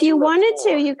 So if you 2 of wanted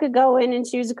 4. to, you could go in and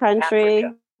choose a country,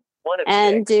 Africa. 1 of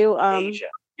and 6. do Asia.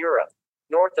 Europe.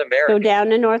 North America. go down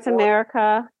to North 4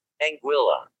 America,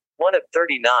 Anguilla. 1 of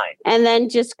 39. and then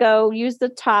just use the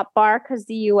top bar because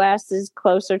the US is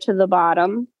closer to the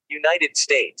bottom. United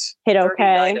States. Hit 39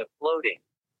 OK. of floating.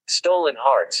 Stolen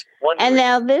hearts. 100. And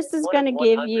now this is 1 going of to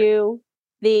give 100. you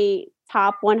the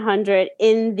top 100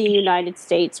 in the United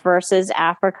States versus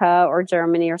Africa or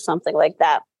Germany or something like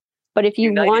that. But if you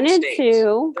United wanted States.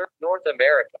 to North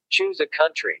America. Choose a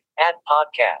country. Add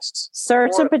podcasts.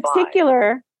 search 4 a of 5.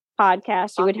 particular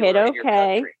podcast, you would hit Popular in your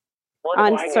OK country. 1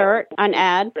 on of 4. search, on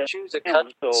add, Choose a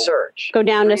country. Search. go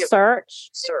down to 3 of search,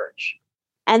 Search.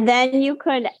 and then you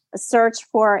could search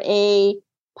for a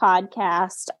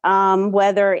podcast,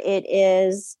 whether it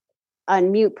is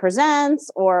Unmute Presents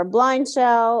or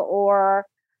BlindShell or,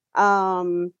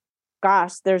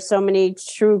 there's so many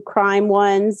true crime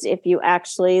ones. If you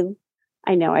actually,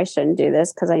 I know I shouldn't do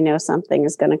this because I know something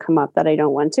is going to come up that I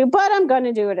don't want to, but I'm going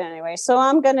to do it anyway. So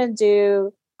I'm going to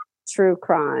do true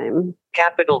crime.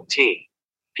 Capital T,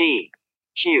 P,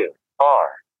 Q, R,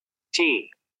 T,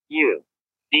 U,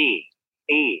 D,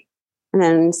 E. And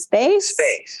then space.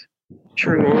 Space.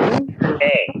 True.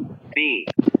 A, B,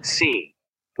 C,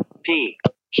 P,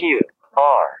 Q,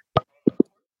 R,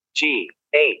 G,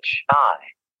 H, I,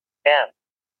 M,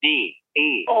 D,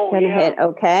 E. Gonna hit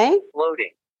OK.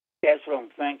 Loading. That's what I'm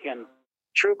thinking.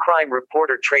 True crime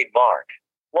reporter trademark.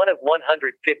 1 of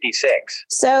 156.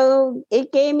 So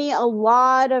it gave me a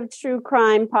lot of true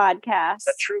crime podcasts.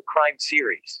 A true crime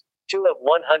series. 2 of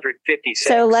 156.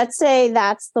 So let's say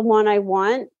that's the one I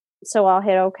want. So I'll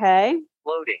hit OK.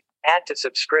 Loading. Add to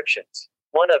subscriptions.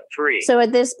 1 of 3. So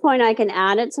at this point, I can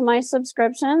add it to my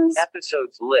subscriptions.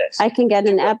 Episodes list. I can get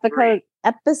an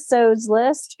episodes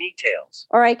list. Details.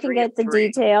 Or I can get the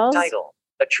details. Title.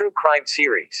 A true crime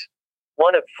series.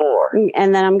 1 of 4.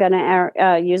 And then I'm going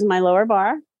to use my lower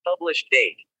bar. Published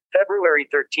date. February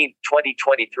 13th,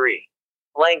 2023.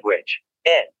 Language.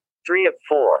 N. 3 of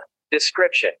 4.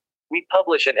 Description. We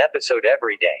publish an episode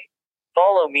every day.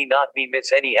 Follow me, not me,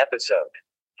 miss any episode.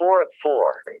 4 of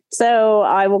 4. So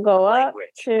I will go up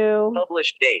to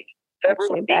published date.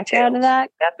 February back details. out of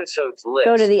that. Episodes list.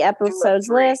 Go to the episodes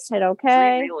list. Hit OK.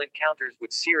 3 real encounters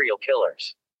with serial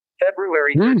killers.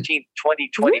 February 13th,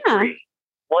 2023. Yeah.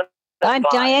 1 of 5.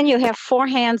 Diane, you have 4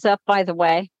 hands up, by the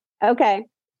way. Okay.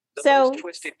 The most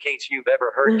twisted case you've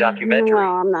ever heard documentary.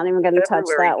 Well, I'm not even going to touch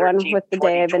that one 13th, with the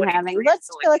day I've been having. Let's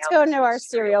go into our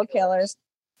serial killers.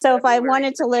 So if I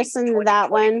wanted to listen to that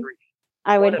one,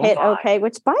 I would hit OK,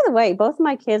 which, by the way, both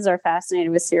my kids are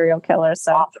fascinated with serial killers.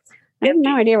 So I have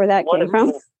no idea where that came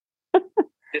from.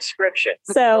 Description.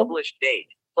 So published date.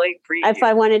 Play preview. If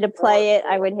I wanted to play it,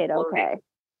 I would hit OK.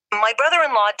 My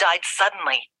brother-in-law died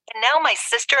suddenly, and now my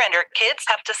sister and her kids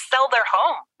have to sell their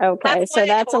home. Okay, so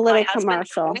that's a little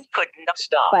commercial.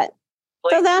 Stop. But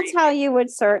so that's how you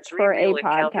would search for a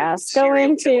podcast. Go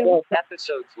into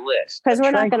episodes list. Because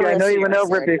we're not going to. I know you went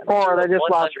over it before, and I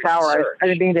just lost power. I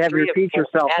didn't mean to have you repeat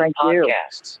yourself. Thank you.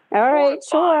 All right,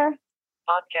 sure.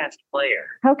 Podcast player.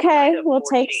 Okay, we'll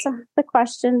take the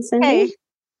questions. Hey,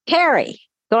 Terry,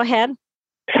 go ahead.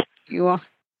 You're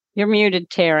muted,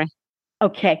 Terry.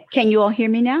 Okay. Can you all hear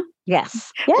me now?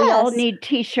 Yes. Yes. We all need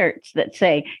T-shirts that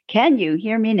say, "Can you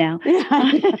hear me now?"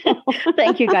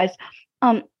 Thank you, guys.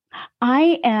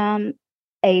 I am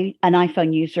an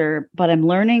iPhone user, but I'm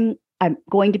going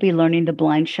to be learning the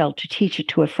BlindShell to teach it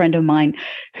to a friend of mine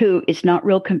who is not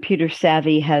real computer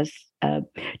savvy, has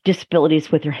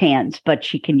disabilities with her hands, but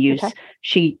she can use. Okay.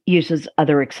 She uses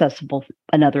another accessible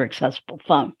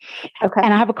phone. Okay.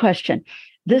 And I have a question.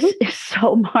 This is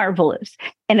so marvelous.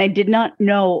 And I did not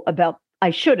know about,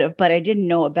 I should have, but I didn't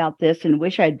know about this and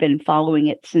wish I'd been following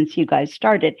it since you guys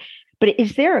started. But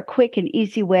is there a quick and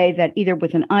easy way that either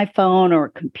with an iPhone or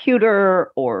a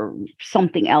computer or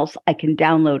something else, I can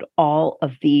download all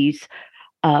of these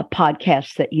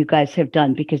podcasts that you guys have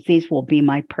done? Because these will be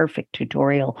my perfect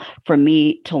tutorial for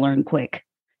me to learn quick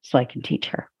so I can teach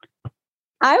her.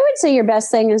 I would say your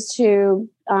best thing is to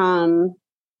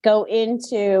go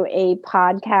into a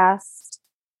podcast.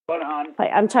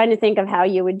 I'm trying to think of how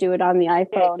you would do it on the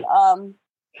iPhone.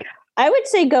 I would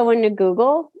say go into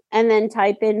Google and then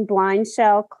type in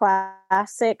BlindShell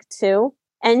Classic 2.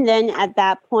 And then at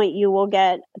that point, you will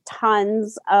get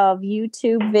tons of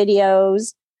YouTube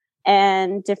videos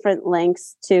and different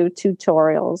links to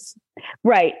tutorials.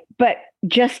 Right. But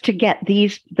just to get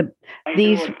the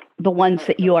ones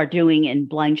that you are doing in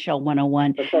BlindShell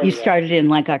 101, you started in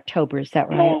like October, is that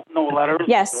right? No letters.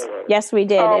 Yes, we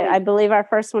did. I believe our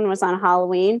first one was on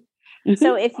Halloween. Mm-hmm.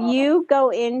 So if you go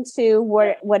into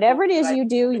whatever it is you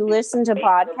do, you listen to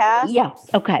podcasts. Yeah.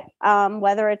 Okay.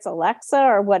 Whether it's Alexa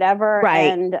or whatever,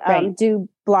 right, and do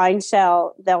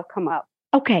BlindShell, they'll come up.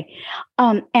 Okay.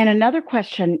 And another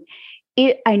question.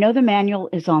 I know the manual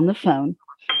is on the phone,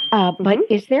 but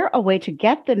is there a way to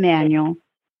get the manual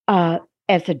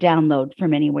as a download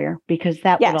from anywhere? Because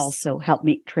that would also help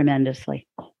me tremendously.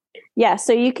 Yeah,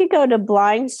 so you could go to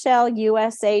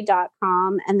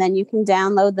blindshellusa.com and then you can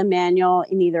download the manual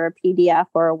in either a PDF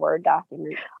or a Word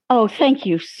document. Oh, thank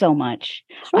you so much.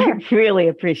 Sure. I really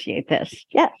appreciate this.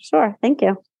 Yeah, sure. Thank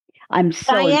you. I'm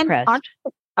so Diane, impressed.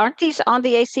 Aren't these on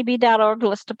the acb.org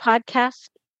list of podcasts?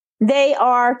 They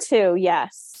are too,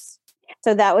 yes.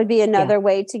 So that would be another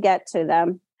way to get to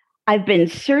them. I've been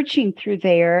searching through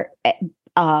there,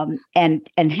 and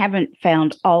haven't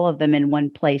found all of them in one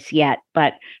place yet,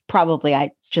 but probably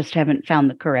I just haven't found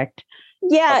the correct.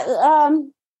 Yeah,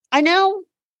 I know.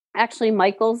 Actually,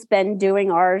 Michael's been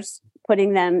doing ours,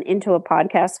 putting them into a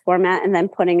podcast format and then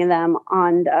putting them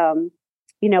on,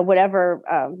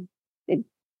 whatever.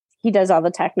 He does all the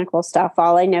technical stuff.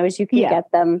 All I know is you can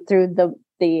get them through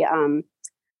the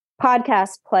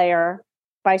podcast player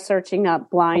by searching up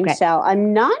BlindShell.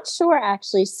 I'm not sure,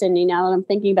 actually, Cindy, now that I'm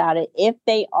thinking about it, if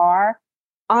they are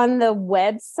on the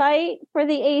website for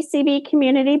the ACB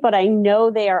community, but I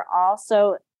know they are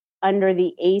also under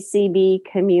the ACB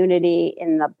community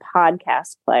in the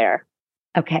podcast player.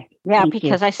 Okay. Yeah,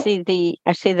 because I see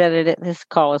that this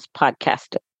call is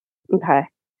podcasted. Okay.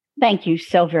 Thank you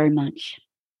so very much.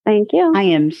 Thank you. I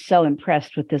am so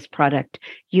impressed with this product.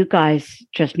 You guys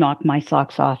just knocked my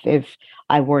socks off. If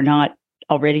I were not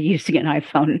already using an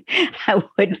iPhone, I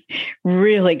would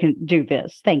really do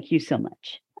this. Thank you so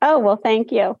much. Oh, well,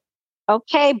 thank you.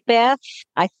 Okay, Beth.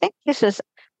 I think this is,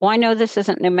 I know this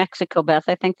isn't New Mexico, Beth.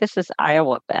 I think this is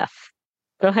Iowa, Beth.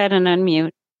 Go ahead and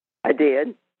unmute. I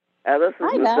did. This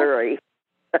is Missouri.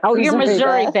 Oh, you're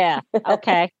Missouri, Beth.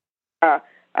 Okay. I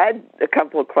had a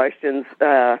couple of questions,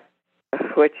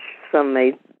 which some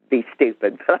may be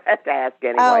stupid, but I have to ask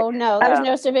anyway. Oh, no, there's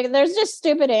no stupid. There's just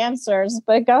stupid answers,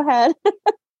 but go ahead.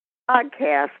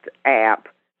 Podcast app.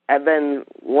 I've been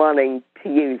wanting to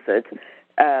use it.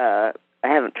 I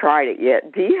haven't tried it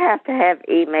yet. Do you have to have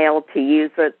email to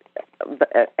use it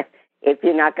if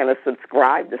you're not going to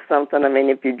subscribe to something? I mean,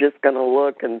 if you're just going to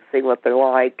look and see what they're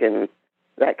like and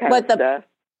that kind of stuff.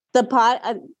 The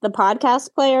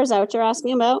podcast player, is that what you're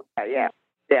asking about? Yeah.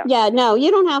 Yeah, no,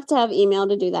 you don't have to have email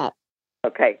to do that.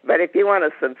 Okay, but if you want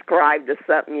to subscribe to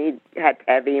something, you have to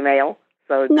have email.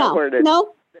 So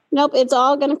nope, it's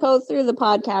all going to go through the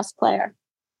podcast player.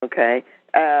 Okay,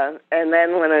 and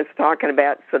then when I was talking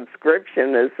about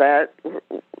subscription, do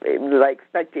they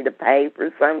expect you to pay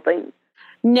for something?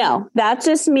 No, that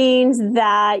just means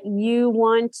that you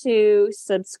want to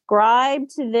subscribe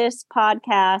to this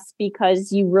podcast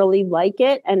because you really like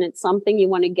it and it's something you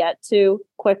want to get to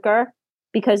quicker,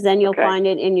 because then you'll find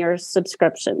it in your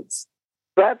subscriptions.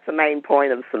 That's the main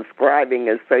point of subscribing,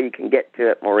 is so you can get to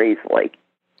it more easily.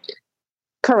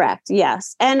 Correct,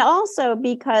 yes. And also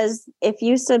because if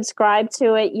you subscribe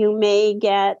to it, you may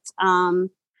get,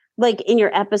 like in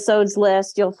your episodes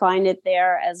list, you'll find it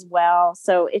there as well.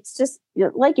 So it's just,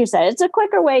 like you said, it's a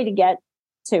quicker way to get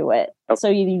to it, so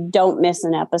you don't miss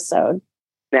an episode.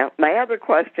 Now, my other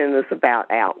question is about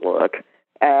Outlook.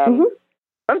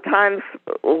 Sometimes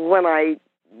when I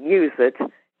use it,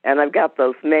 and I've got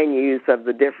those menus of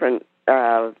the different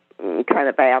kind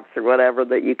of apps or whatever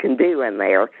that you can do in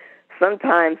there,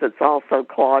 sometimes it's also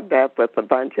clogged up with a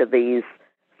bunch of these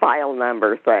file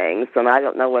number things, and I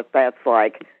don't know what that's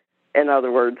like. In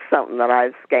other words, something that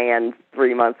I've scanned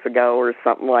 3 months ago or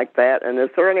something like that. And is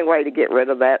there any way to get rid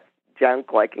of that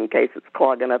junk, like in case it's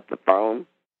clogging up the phone?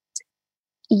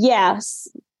 Yes.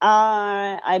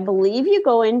 I believe you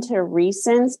go into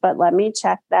recents, but let me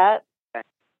check that.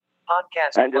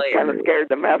 Podcast I'm just kind of scared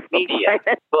to mess with media,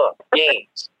 book,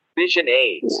 games, vision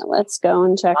aids. Yeah, let's go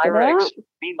and check it out.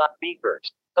 Be my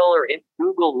beepers, color in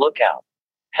Google Lookout,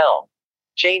 help,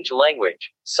 change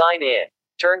language, sign in,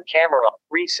 turn camera off,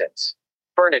 recents,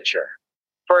 furniture,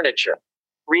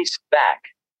 back,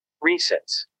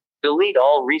 recents, delete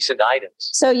all recent items.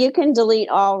 So you can delete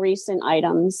all recent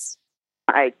items.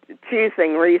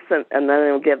 Choosing recent, and then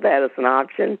it'll give that as an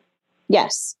option?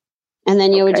 Yes. And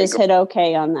then you would just hit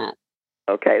OK on that.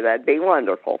 Okay, that'd be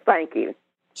wonderful. Thank you.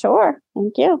 Sure.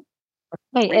 Thank you.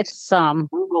 Hey, it's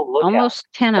almost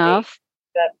 10 of,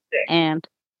 and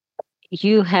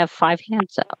you have 5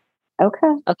 hands up.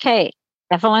 Okay. Okay,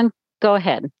 Evelyn, go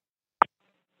ahead.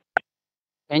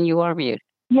 And you are muted.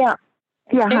 Yeah.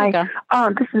 Hi.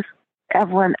 This is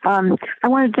Evelyn. I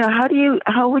wanted to know how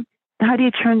do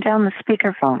you turn down the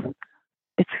speakerphone?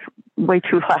 It's way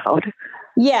too loud.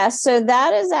 Yeah, so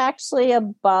that is actually a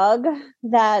bug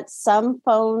that some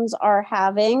phones are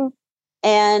having.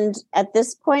 And at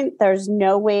this point, there's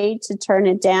no way to turn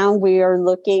it down. We are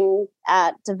looking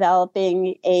at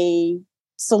developing a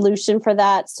solution for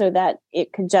that so that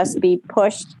it could just be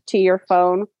pushed to your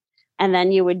phone. And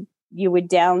then you would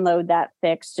download that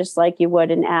fix just like you would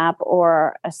an app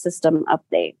or a system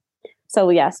update. So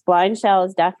yes, BlindShell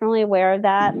is definitely aware of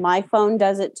that. My phone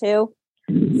does it too.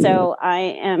 So I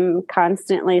am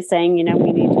constantly saying, we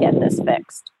need to get this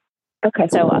fixed. Okay.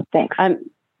 So thanks.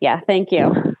 Thank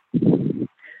you.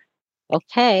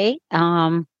 Okay.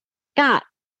 Scott,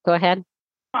 go ahead.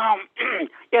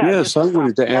 Yes, I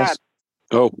wanted to ask.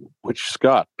 Oh, which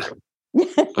Scott?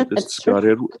 This is Scott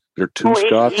Edwards. There are two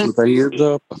Scotts with hands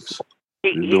up.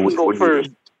 He can go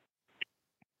first.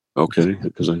 Okay,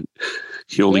 because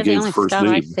he only gave the first Scott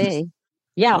name. I see.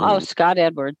 Yeah, Scott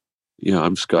Edwards. Yeah,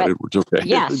 I'm Scott Edwards. Okay.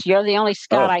 Yes, you're the only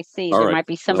Scott I see. There might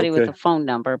be somebody with a phone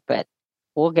number, but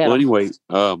we'll get. Well, anyway,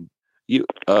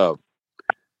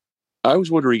 I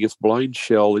was wondering if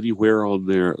BlindShell anywhere on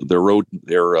their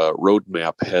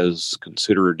roadmap has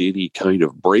considered any kind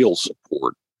of Braille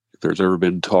support. If there's ever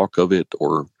been talk of it,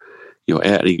 or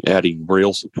adding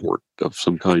Braille support of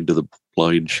some kind to the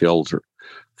BlindShells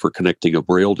for connecting a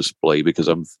Braille display, because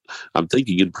I'm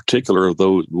thinking in particular of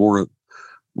those more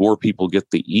people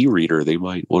get the e-reader, they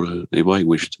might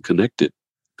wish to connect it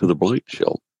to the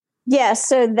BlindShell. Yeah,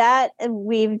 so that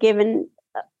we've given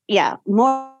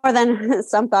more than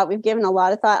some thought. We've given a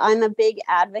lot of thought. I'm a big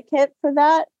advocate for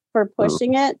that, for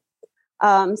pushing it.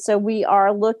 So we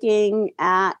are looking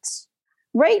at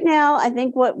right now. I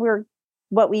think what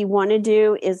we want to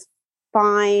do is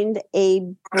find a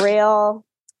Braille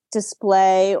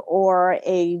display or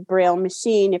a Braille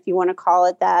machine, if you want to call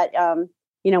it that.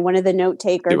 One of the note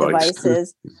taker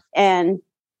devices, and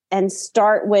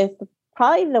start with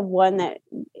probably the one that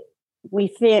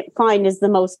we find is the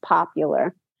most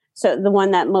popular. So the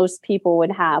one that most people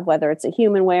would have, whether it's a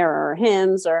HumanWare or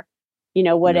HIMS or,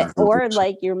 or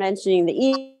like you're mentioning the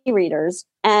e-readers,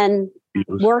 and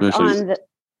work on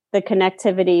the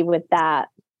connectivity with that.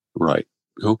 Right.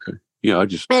 Okay. Yeah, I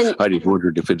just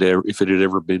wondered if it had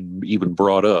ever been even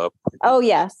brought up. Oh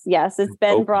yes, it's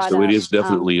been brought up. So it is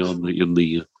definitely in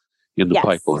the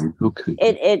pipeline. Okay.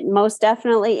 It most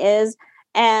definitely is.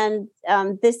 And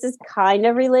this is kind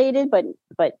of related, but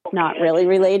not really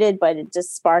related, but it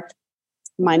just sparked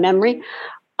my memory.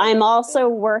 I'm also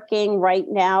working right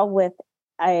now with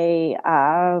a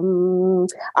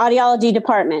audiology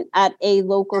department at a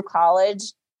local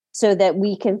college so that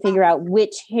we can figure out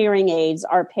which hearing aids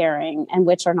are pairing and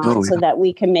which are not, so that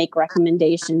we can make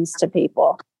recommendations to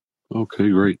people. Okay,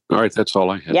 great. All right, that's all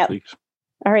I have. Yep. Thanks.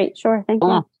 All right, sure. Thank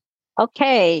you.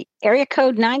 Okay, area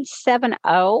code 970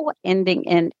 ending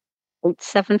in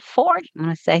 874. I'm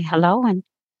going to say hello and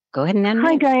go ahead and unmute.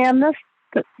 Hi, Diane. This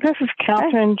is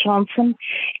Catherine Johnson.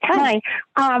 Hi.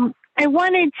 I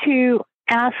wanted to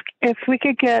ask if we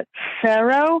could get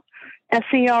Sero,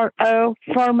 SERO,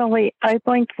 formerly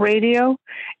iBlink Radio.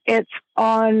 It's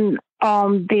on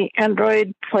the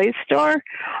Android Play Store.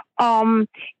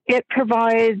 It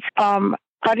provides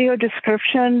audio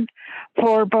description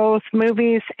for both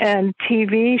movies and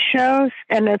TV shows,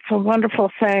 and it's a wonderful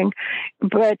thing.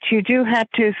 But you do have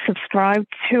to subscribe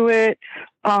to it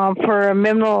for a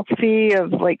minimal fee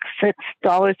of like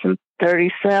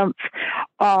 $6.30,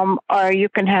 or you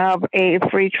can have a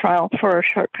free trial for a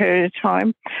short period of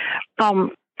time.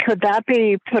 Could that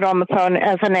be put on the phone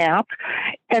as an app?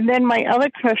 And then my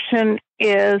other question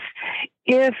is,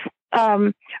 if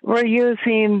we're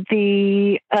using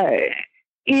the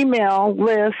email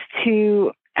list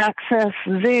to access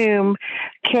Zoom,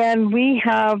 can we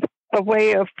have a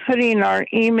way of putting our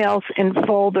emails in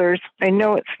folders? I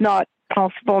know it's not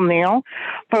possible now,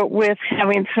 but with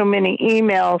having so many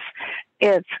emails,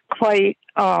 it's quite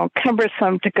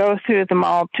cumbersome to go through them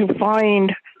all to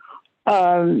find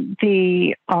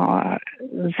the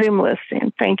Zoom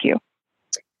listing. Thank you.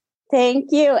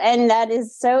 Thank you. And that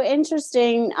is so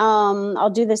interesting. I'll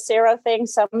do the Sero thing.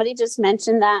 Somebody just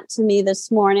mentioned that to me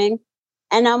this morning.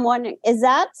 And I'm wondering, is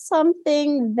that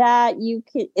something that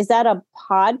is that a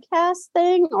podcast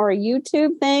thing or a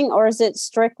YouTube thing, or is it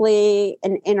strictly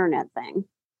an internet thing?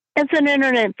 It's an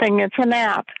internet thing. It's an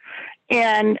app.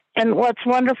 And what's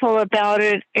wonderful about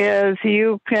it is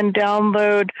you can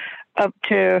download up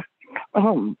to,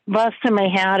 last time I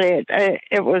had it,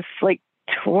 it was like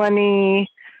 20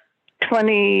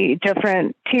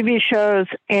 different TV shows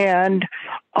and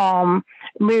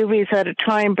movies at a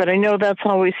time, but I know that's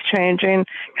always changing.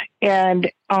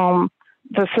 And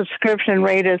the subscription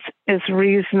rate is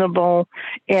reasonable,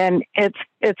 and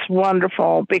it's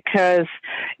wonderful because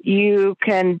you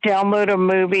can download a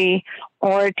movie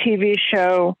or a TV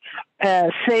show,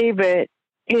 save it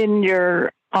in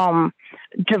your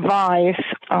device.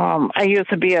 I use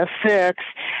a BS6,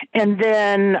 and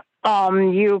then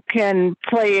you can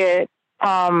play it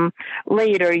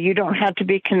later. You don't have to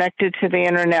be connected to the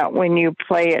internet when you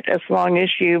play it, as long as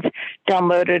you've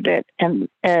downloaded it and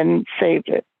saved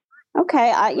it.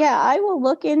 Okay. I will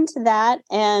look into that.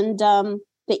 And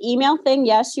the email thing,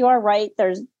 yes, you are right.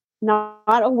 There's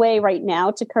not a way right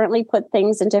now to currently put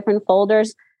things in different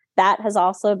folders. That has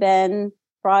also been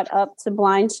brought up to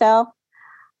BlindShell.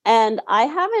 And I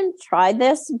haven't tried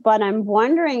this, but I'm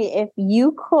wondering if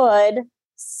you could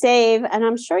save, and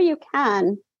I'm sure you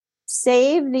can,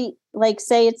 save the, like,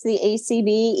 say it's the ACB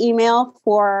email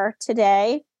for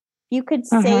today, you could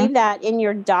save that in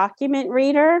your document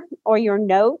reader or your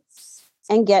notes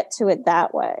and get to it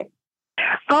that way.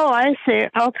 Oh, I see.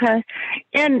 Okay.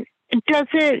 And does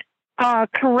it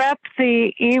correct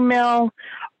the email?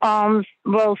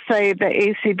 We'll say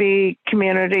the ACB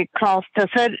community calls. Does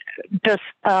it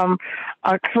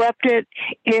corrupt it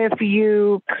if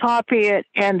you copy it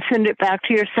and send it back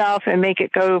to yourself and make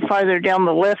it go farther down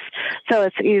the list so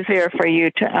it's easier for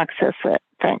you to access it?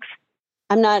 Thanks.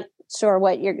 I'm not sure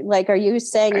what you're like. Are you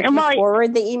saying if you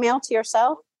forward the email to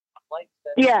yourself?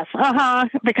 Yes.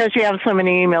 Because you have so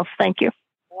many emails. Thank you.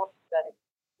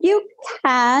 You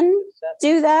can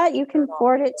do that. You can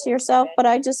forward it to yourself, but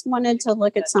I just wanted to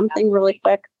look at something really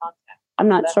quick. I'm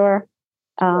not sure.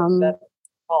 So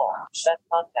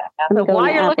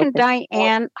while you're looking,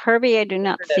 Diane, Herbie, I do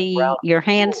not see your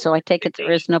hand, so I take it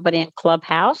there is nobody in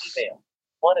Clubhouse.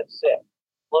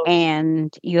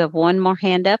 And you have one more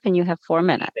hand up, and you have 4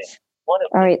 minutes. All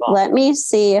right, let me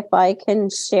see if I can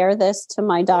share this to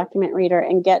my document reader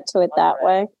and get to it that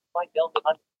way.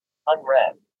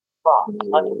 Unread.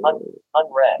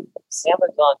 Unread.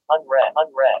 Amazon unread.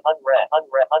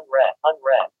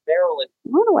 Maryland.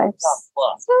 Oh, I have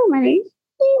so many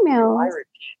emails.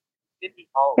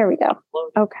 Here we go.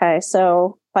 Okay,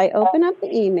 so if I open up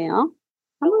the email,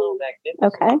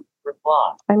 okay.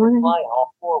 Reply. Reply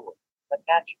all forward.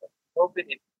 Attachment. Open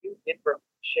in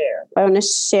share. I want to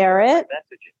share it.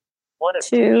 Messages. 1 of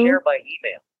 2. Share by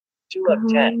email. 2 of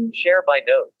 10. Share by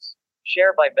notes.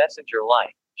 Share by Messenger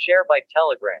Lite. Share by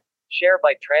Telegram. Share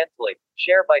by Translate.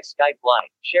 Share by Skype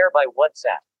Lite. Share by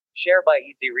WhatsApp. Share by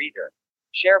Easy Reader.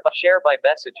 Share by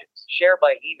messages. Share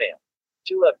by email.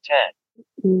 2 of 10.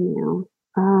 Email.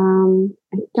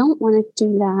 I don't want to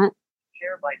do that.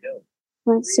 Share by notes.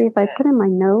 Let's see if I put in my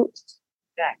notes.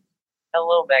 Text.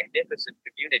 Hello, magnificent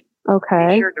community.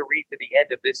 Okay. Be sure to read to the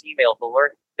end of this email to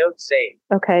learn. Note save.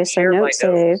 Okay, so Share note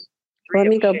save. Let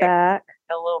me go share. back.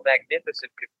 Hello,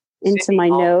 magnificent into Cindy my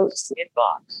Hall. notes.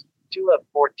 Inbox. 2 of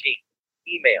 14.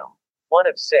 Email. 1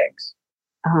 of 6.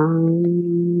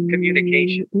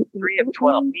 Communication. 3 of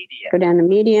 12. Media. Go down to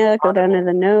media. Go down to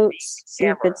the notes. See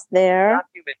if it's there.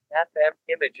 Document FM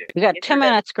images. You got 2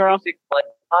 minutes, girl. Music play,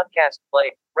 podcast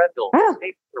play. Rebel. Oh,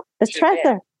 paper, the Shazam,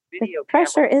 pressure. Video The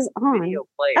pressure camera, is on. Video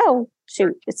player. Oh,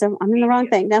 shoot. I'm in the wrong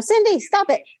thing. Now, Cindy, stop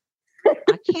it.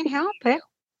 I can't help it.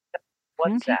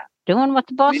 WhatsApp. Doing what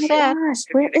the boss Oh my said. gosh,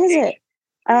 where is it?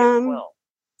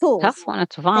 Tools. Tough one.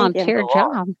 It's a volunteer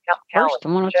job. First, the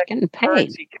one that's getting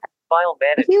paid. File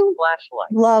management. You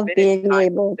Flashlight. love Minute being time,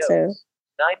 able to. notes.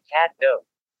 9 add note.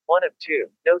 1 of 2.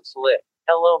 Notes lit.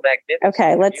 Hello, magnificent.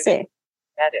 Okay, let's community.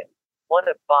 see. Edit. 1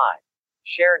 of 5.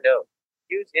 Share note.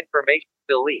 Use information.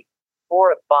 Delete.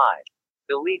 4 of 5.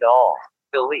 Delete all.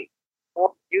 Delete.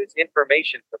 4. Use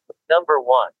information. Number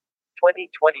 1.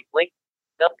 2020 link.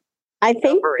 I think,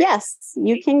 Number 8. yes,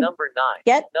 you can Number 9.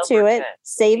 get to Number it, 10.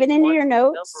 save it into your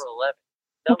notes, Number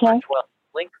 11. Number 12.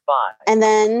 Link 5. and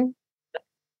then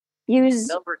use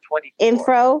Number 24.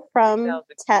 info from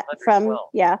from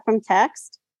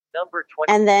text, Number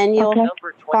 20. and then you'll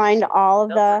Number 26. find all of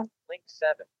Link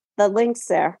 7. the links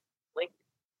there. Link.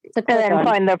 To click And then on.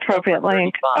 find the appropriate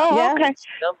link. Oh, Yeah. okay.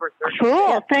 Number 30.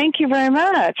 Cool. Thank you very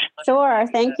much. Sure,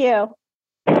 thank you.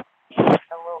 Hello,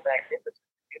 magnificent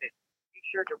community. Be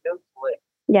sure to notes lit.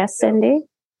 Yes, Cindy.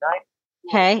 9.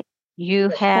 Okay, you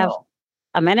have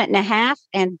a minute and a half,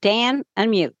 and Dan,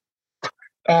 unmute.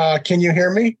 Can you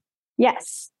hear me?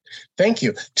 Yes. Thank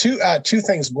you. Two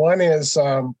things. One is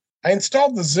I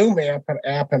installed the Zoom app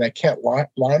and I can't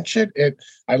launch it.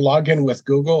 I log in with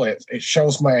Google. It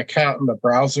shows my account in the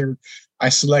browser. I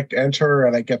select enter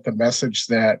and I get the message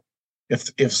that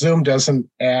if Zoom doesn't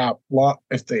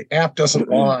if the app doesn't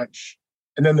launch,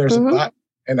 and then there's a button,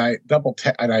 and I double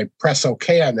tap and I press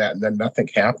OK on that, and then nothing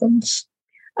happens.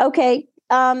 Okay.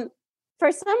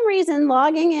 For some reason,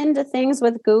 logging into things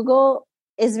with Google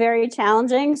is very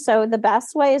challenging. So the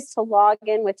best way is to log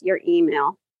in with your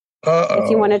email. If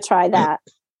you want to try that.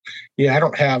 Yeah, I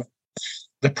don't have.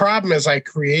 The problem is I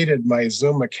created my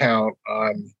Zoom account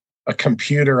on a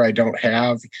computer I don't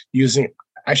have using.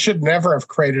 I should never have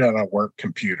created on a work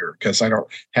computer because I don't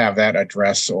have that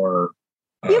address or.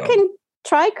 You can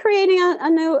try creating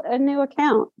a new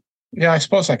account. Yeah, I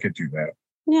suppose I could do that.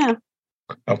 Yeah.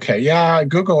 Okay. Yeah,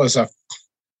 Google's a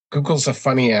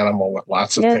funny animal with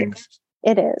lots of things.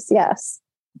 It is, yes.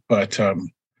 But and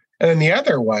then the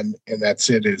other one, and that's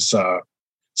it, is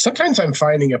sometimes I'm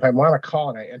finding if I want to call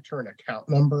and I enter an account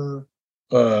number,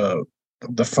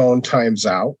 the phone times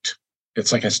out.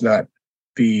 It's like it's not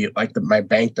my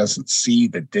bank doesn't see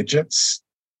the digits.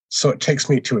 so it takes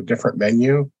me to a different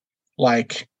menu.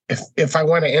 Like if I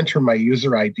want to enter my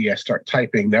user ID, I start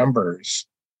typing numbers,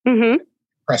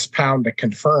 press pound to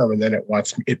confirm, and then it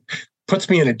puts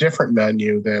me in a different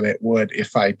menu than it would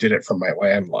if I did it from my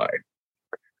landline.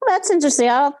 Well, that's interesting.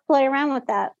 I'll play around with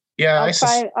that. Yeah,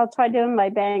 I'll try doing my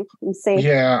bank and see.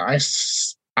 Yeah,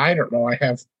 I don't know. I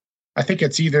think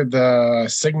it's either the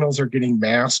signals are getting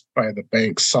masked by the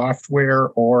bank's software,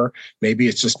 or maybe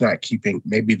it's just not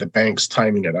maybe the bank's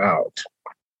timing it out.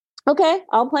 Okay,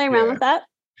 I'll play around with that.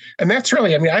 And that's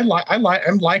really, I'm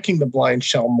liking the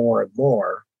BlindShell more and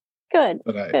more. Good.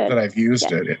 That I've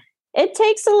used it. It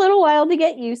takes a little while to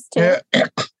get used to. Yeah.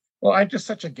 Well, I'm just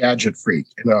such a gadget freak.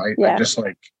 I just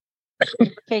like.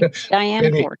 Okay,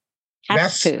 Diane.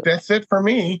 That's it for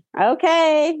me.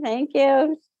 Okay, thank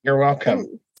you. You're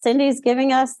welcome. Cindy's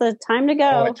giving us the time to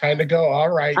go. Oh, time to go. All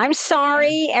right. I'm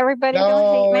sorry, everybody. No,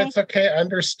 don't hate me. It's okay.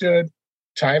 Understood.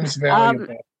 Time's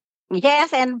valuable.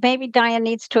 Yes, and maybe Diane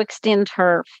needs to extend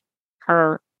her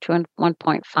to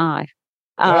 1.5.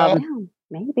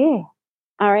 Maybe.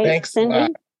 All right, thanks,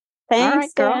 Cindy.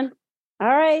 Thanks, Dan. All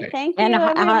right, thank you,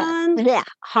 everyone. Yeah,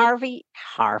 Herbie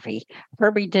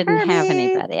didn't have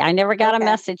anybody. I never got a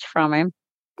message from him.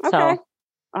 Okay. So,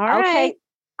 all right. Okay.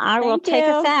 I will take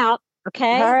us out.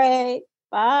 Okay. All right.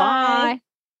 Bye.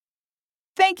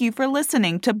 Thank you for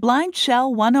listening to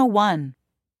BlindShell 101.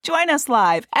 Join us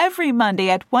live every Monday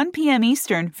at 1 p.m.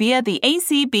 Eastern via the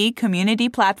ACB Community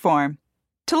Platform.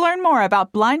 To learn more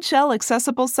about BlindShell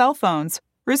accessible cell phones,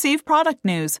 receive product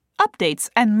news, updates,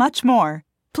 and much more,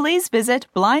 please visit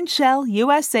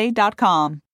blindshellusa.com.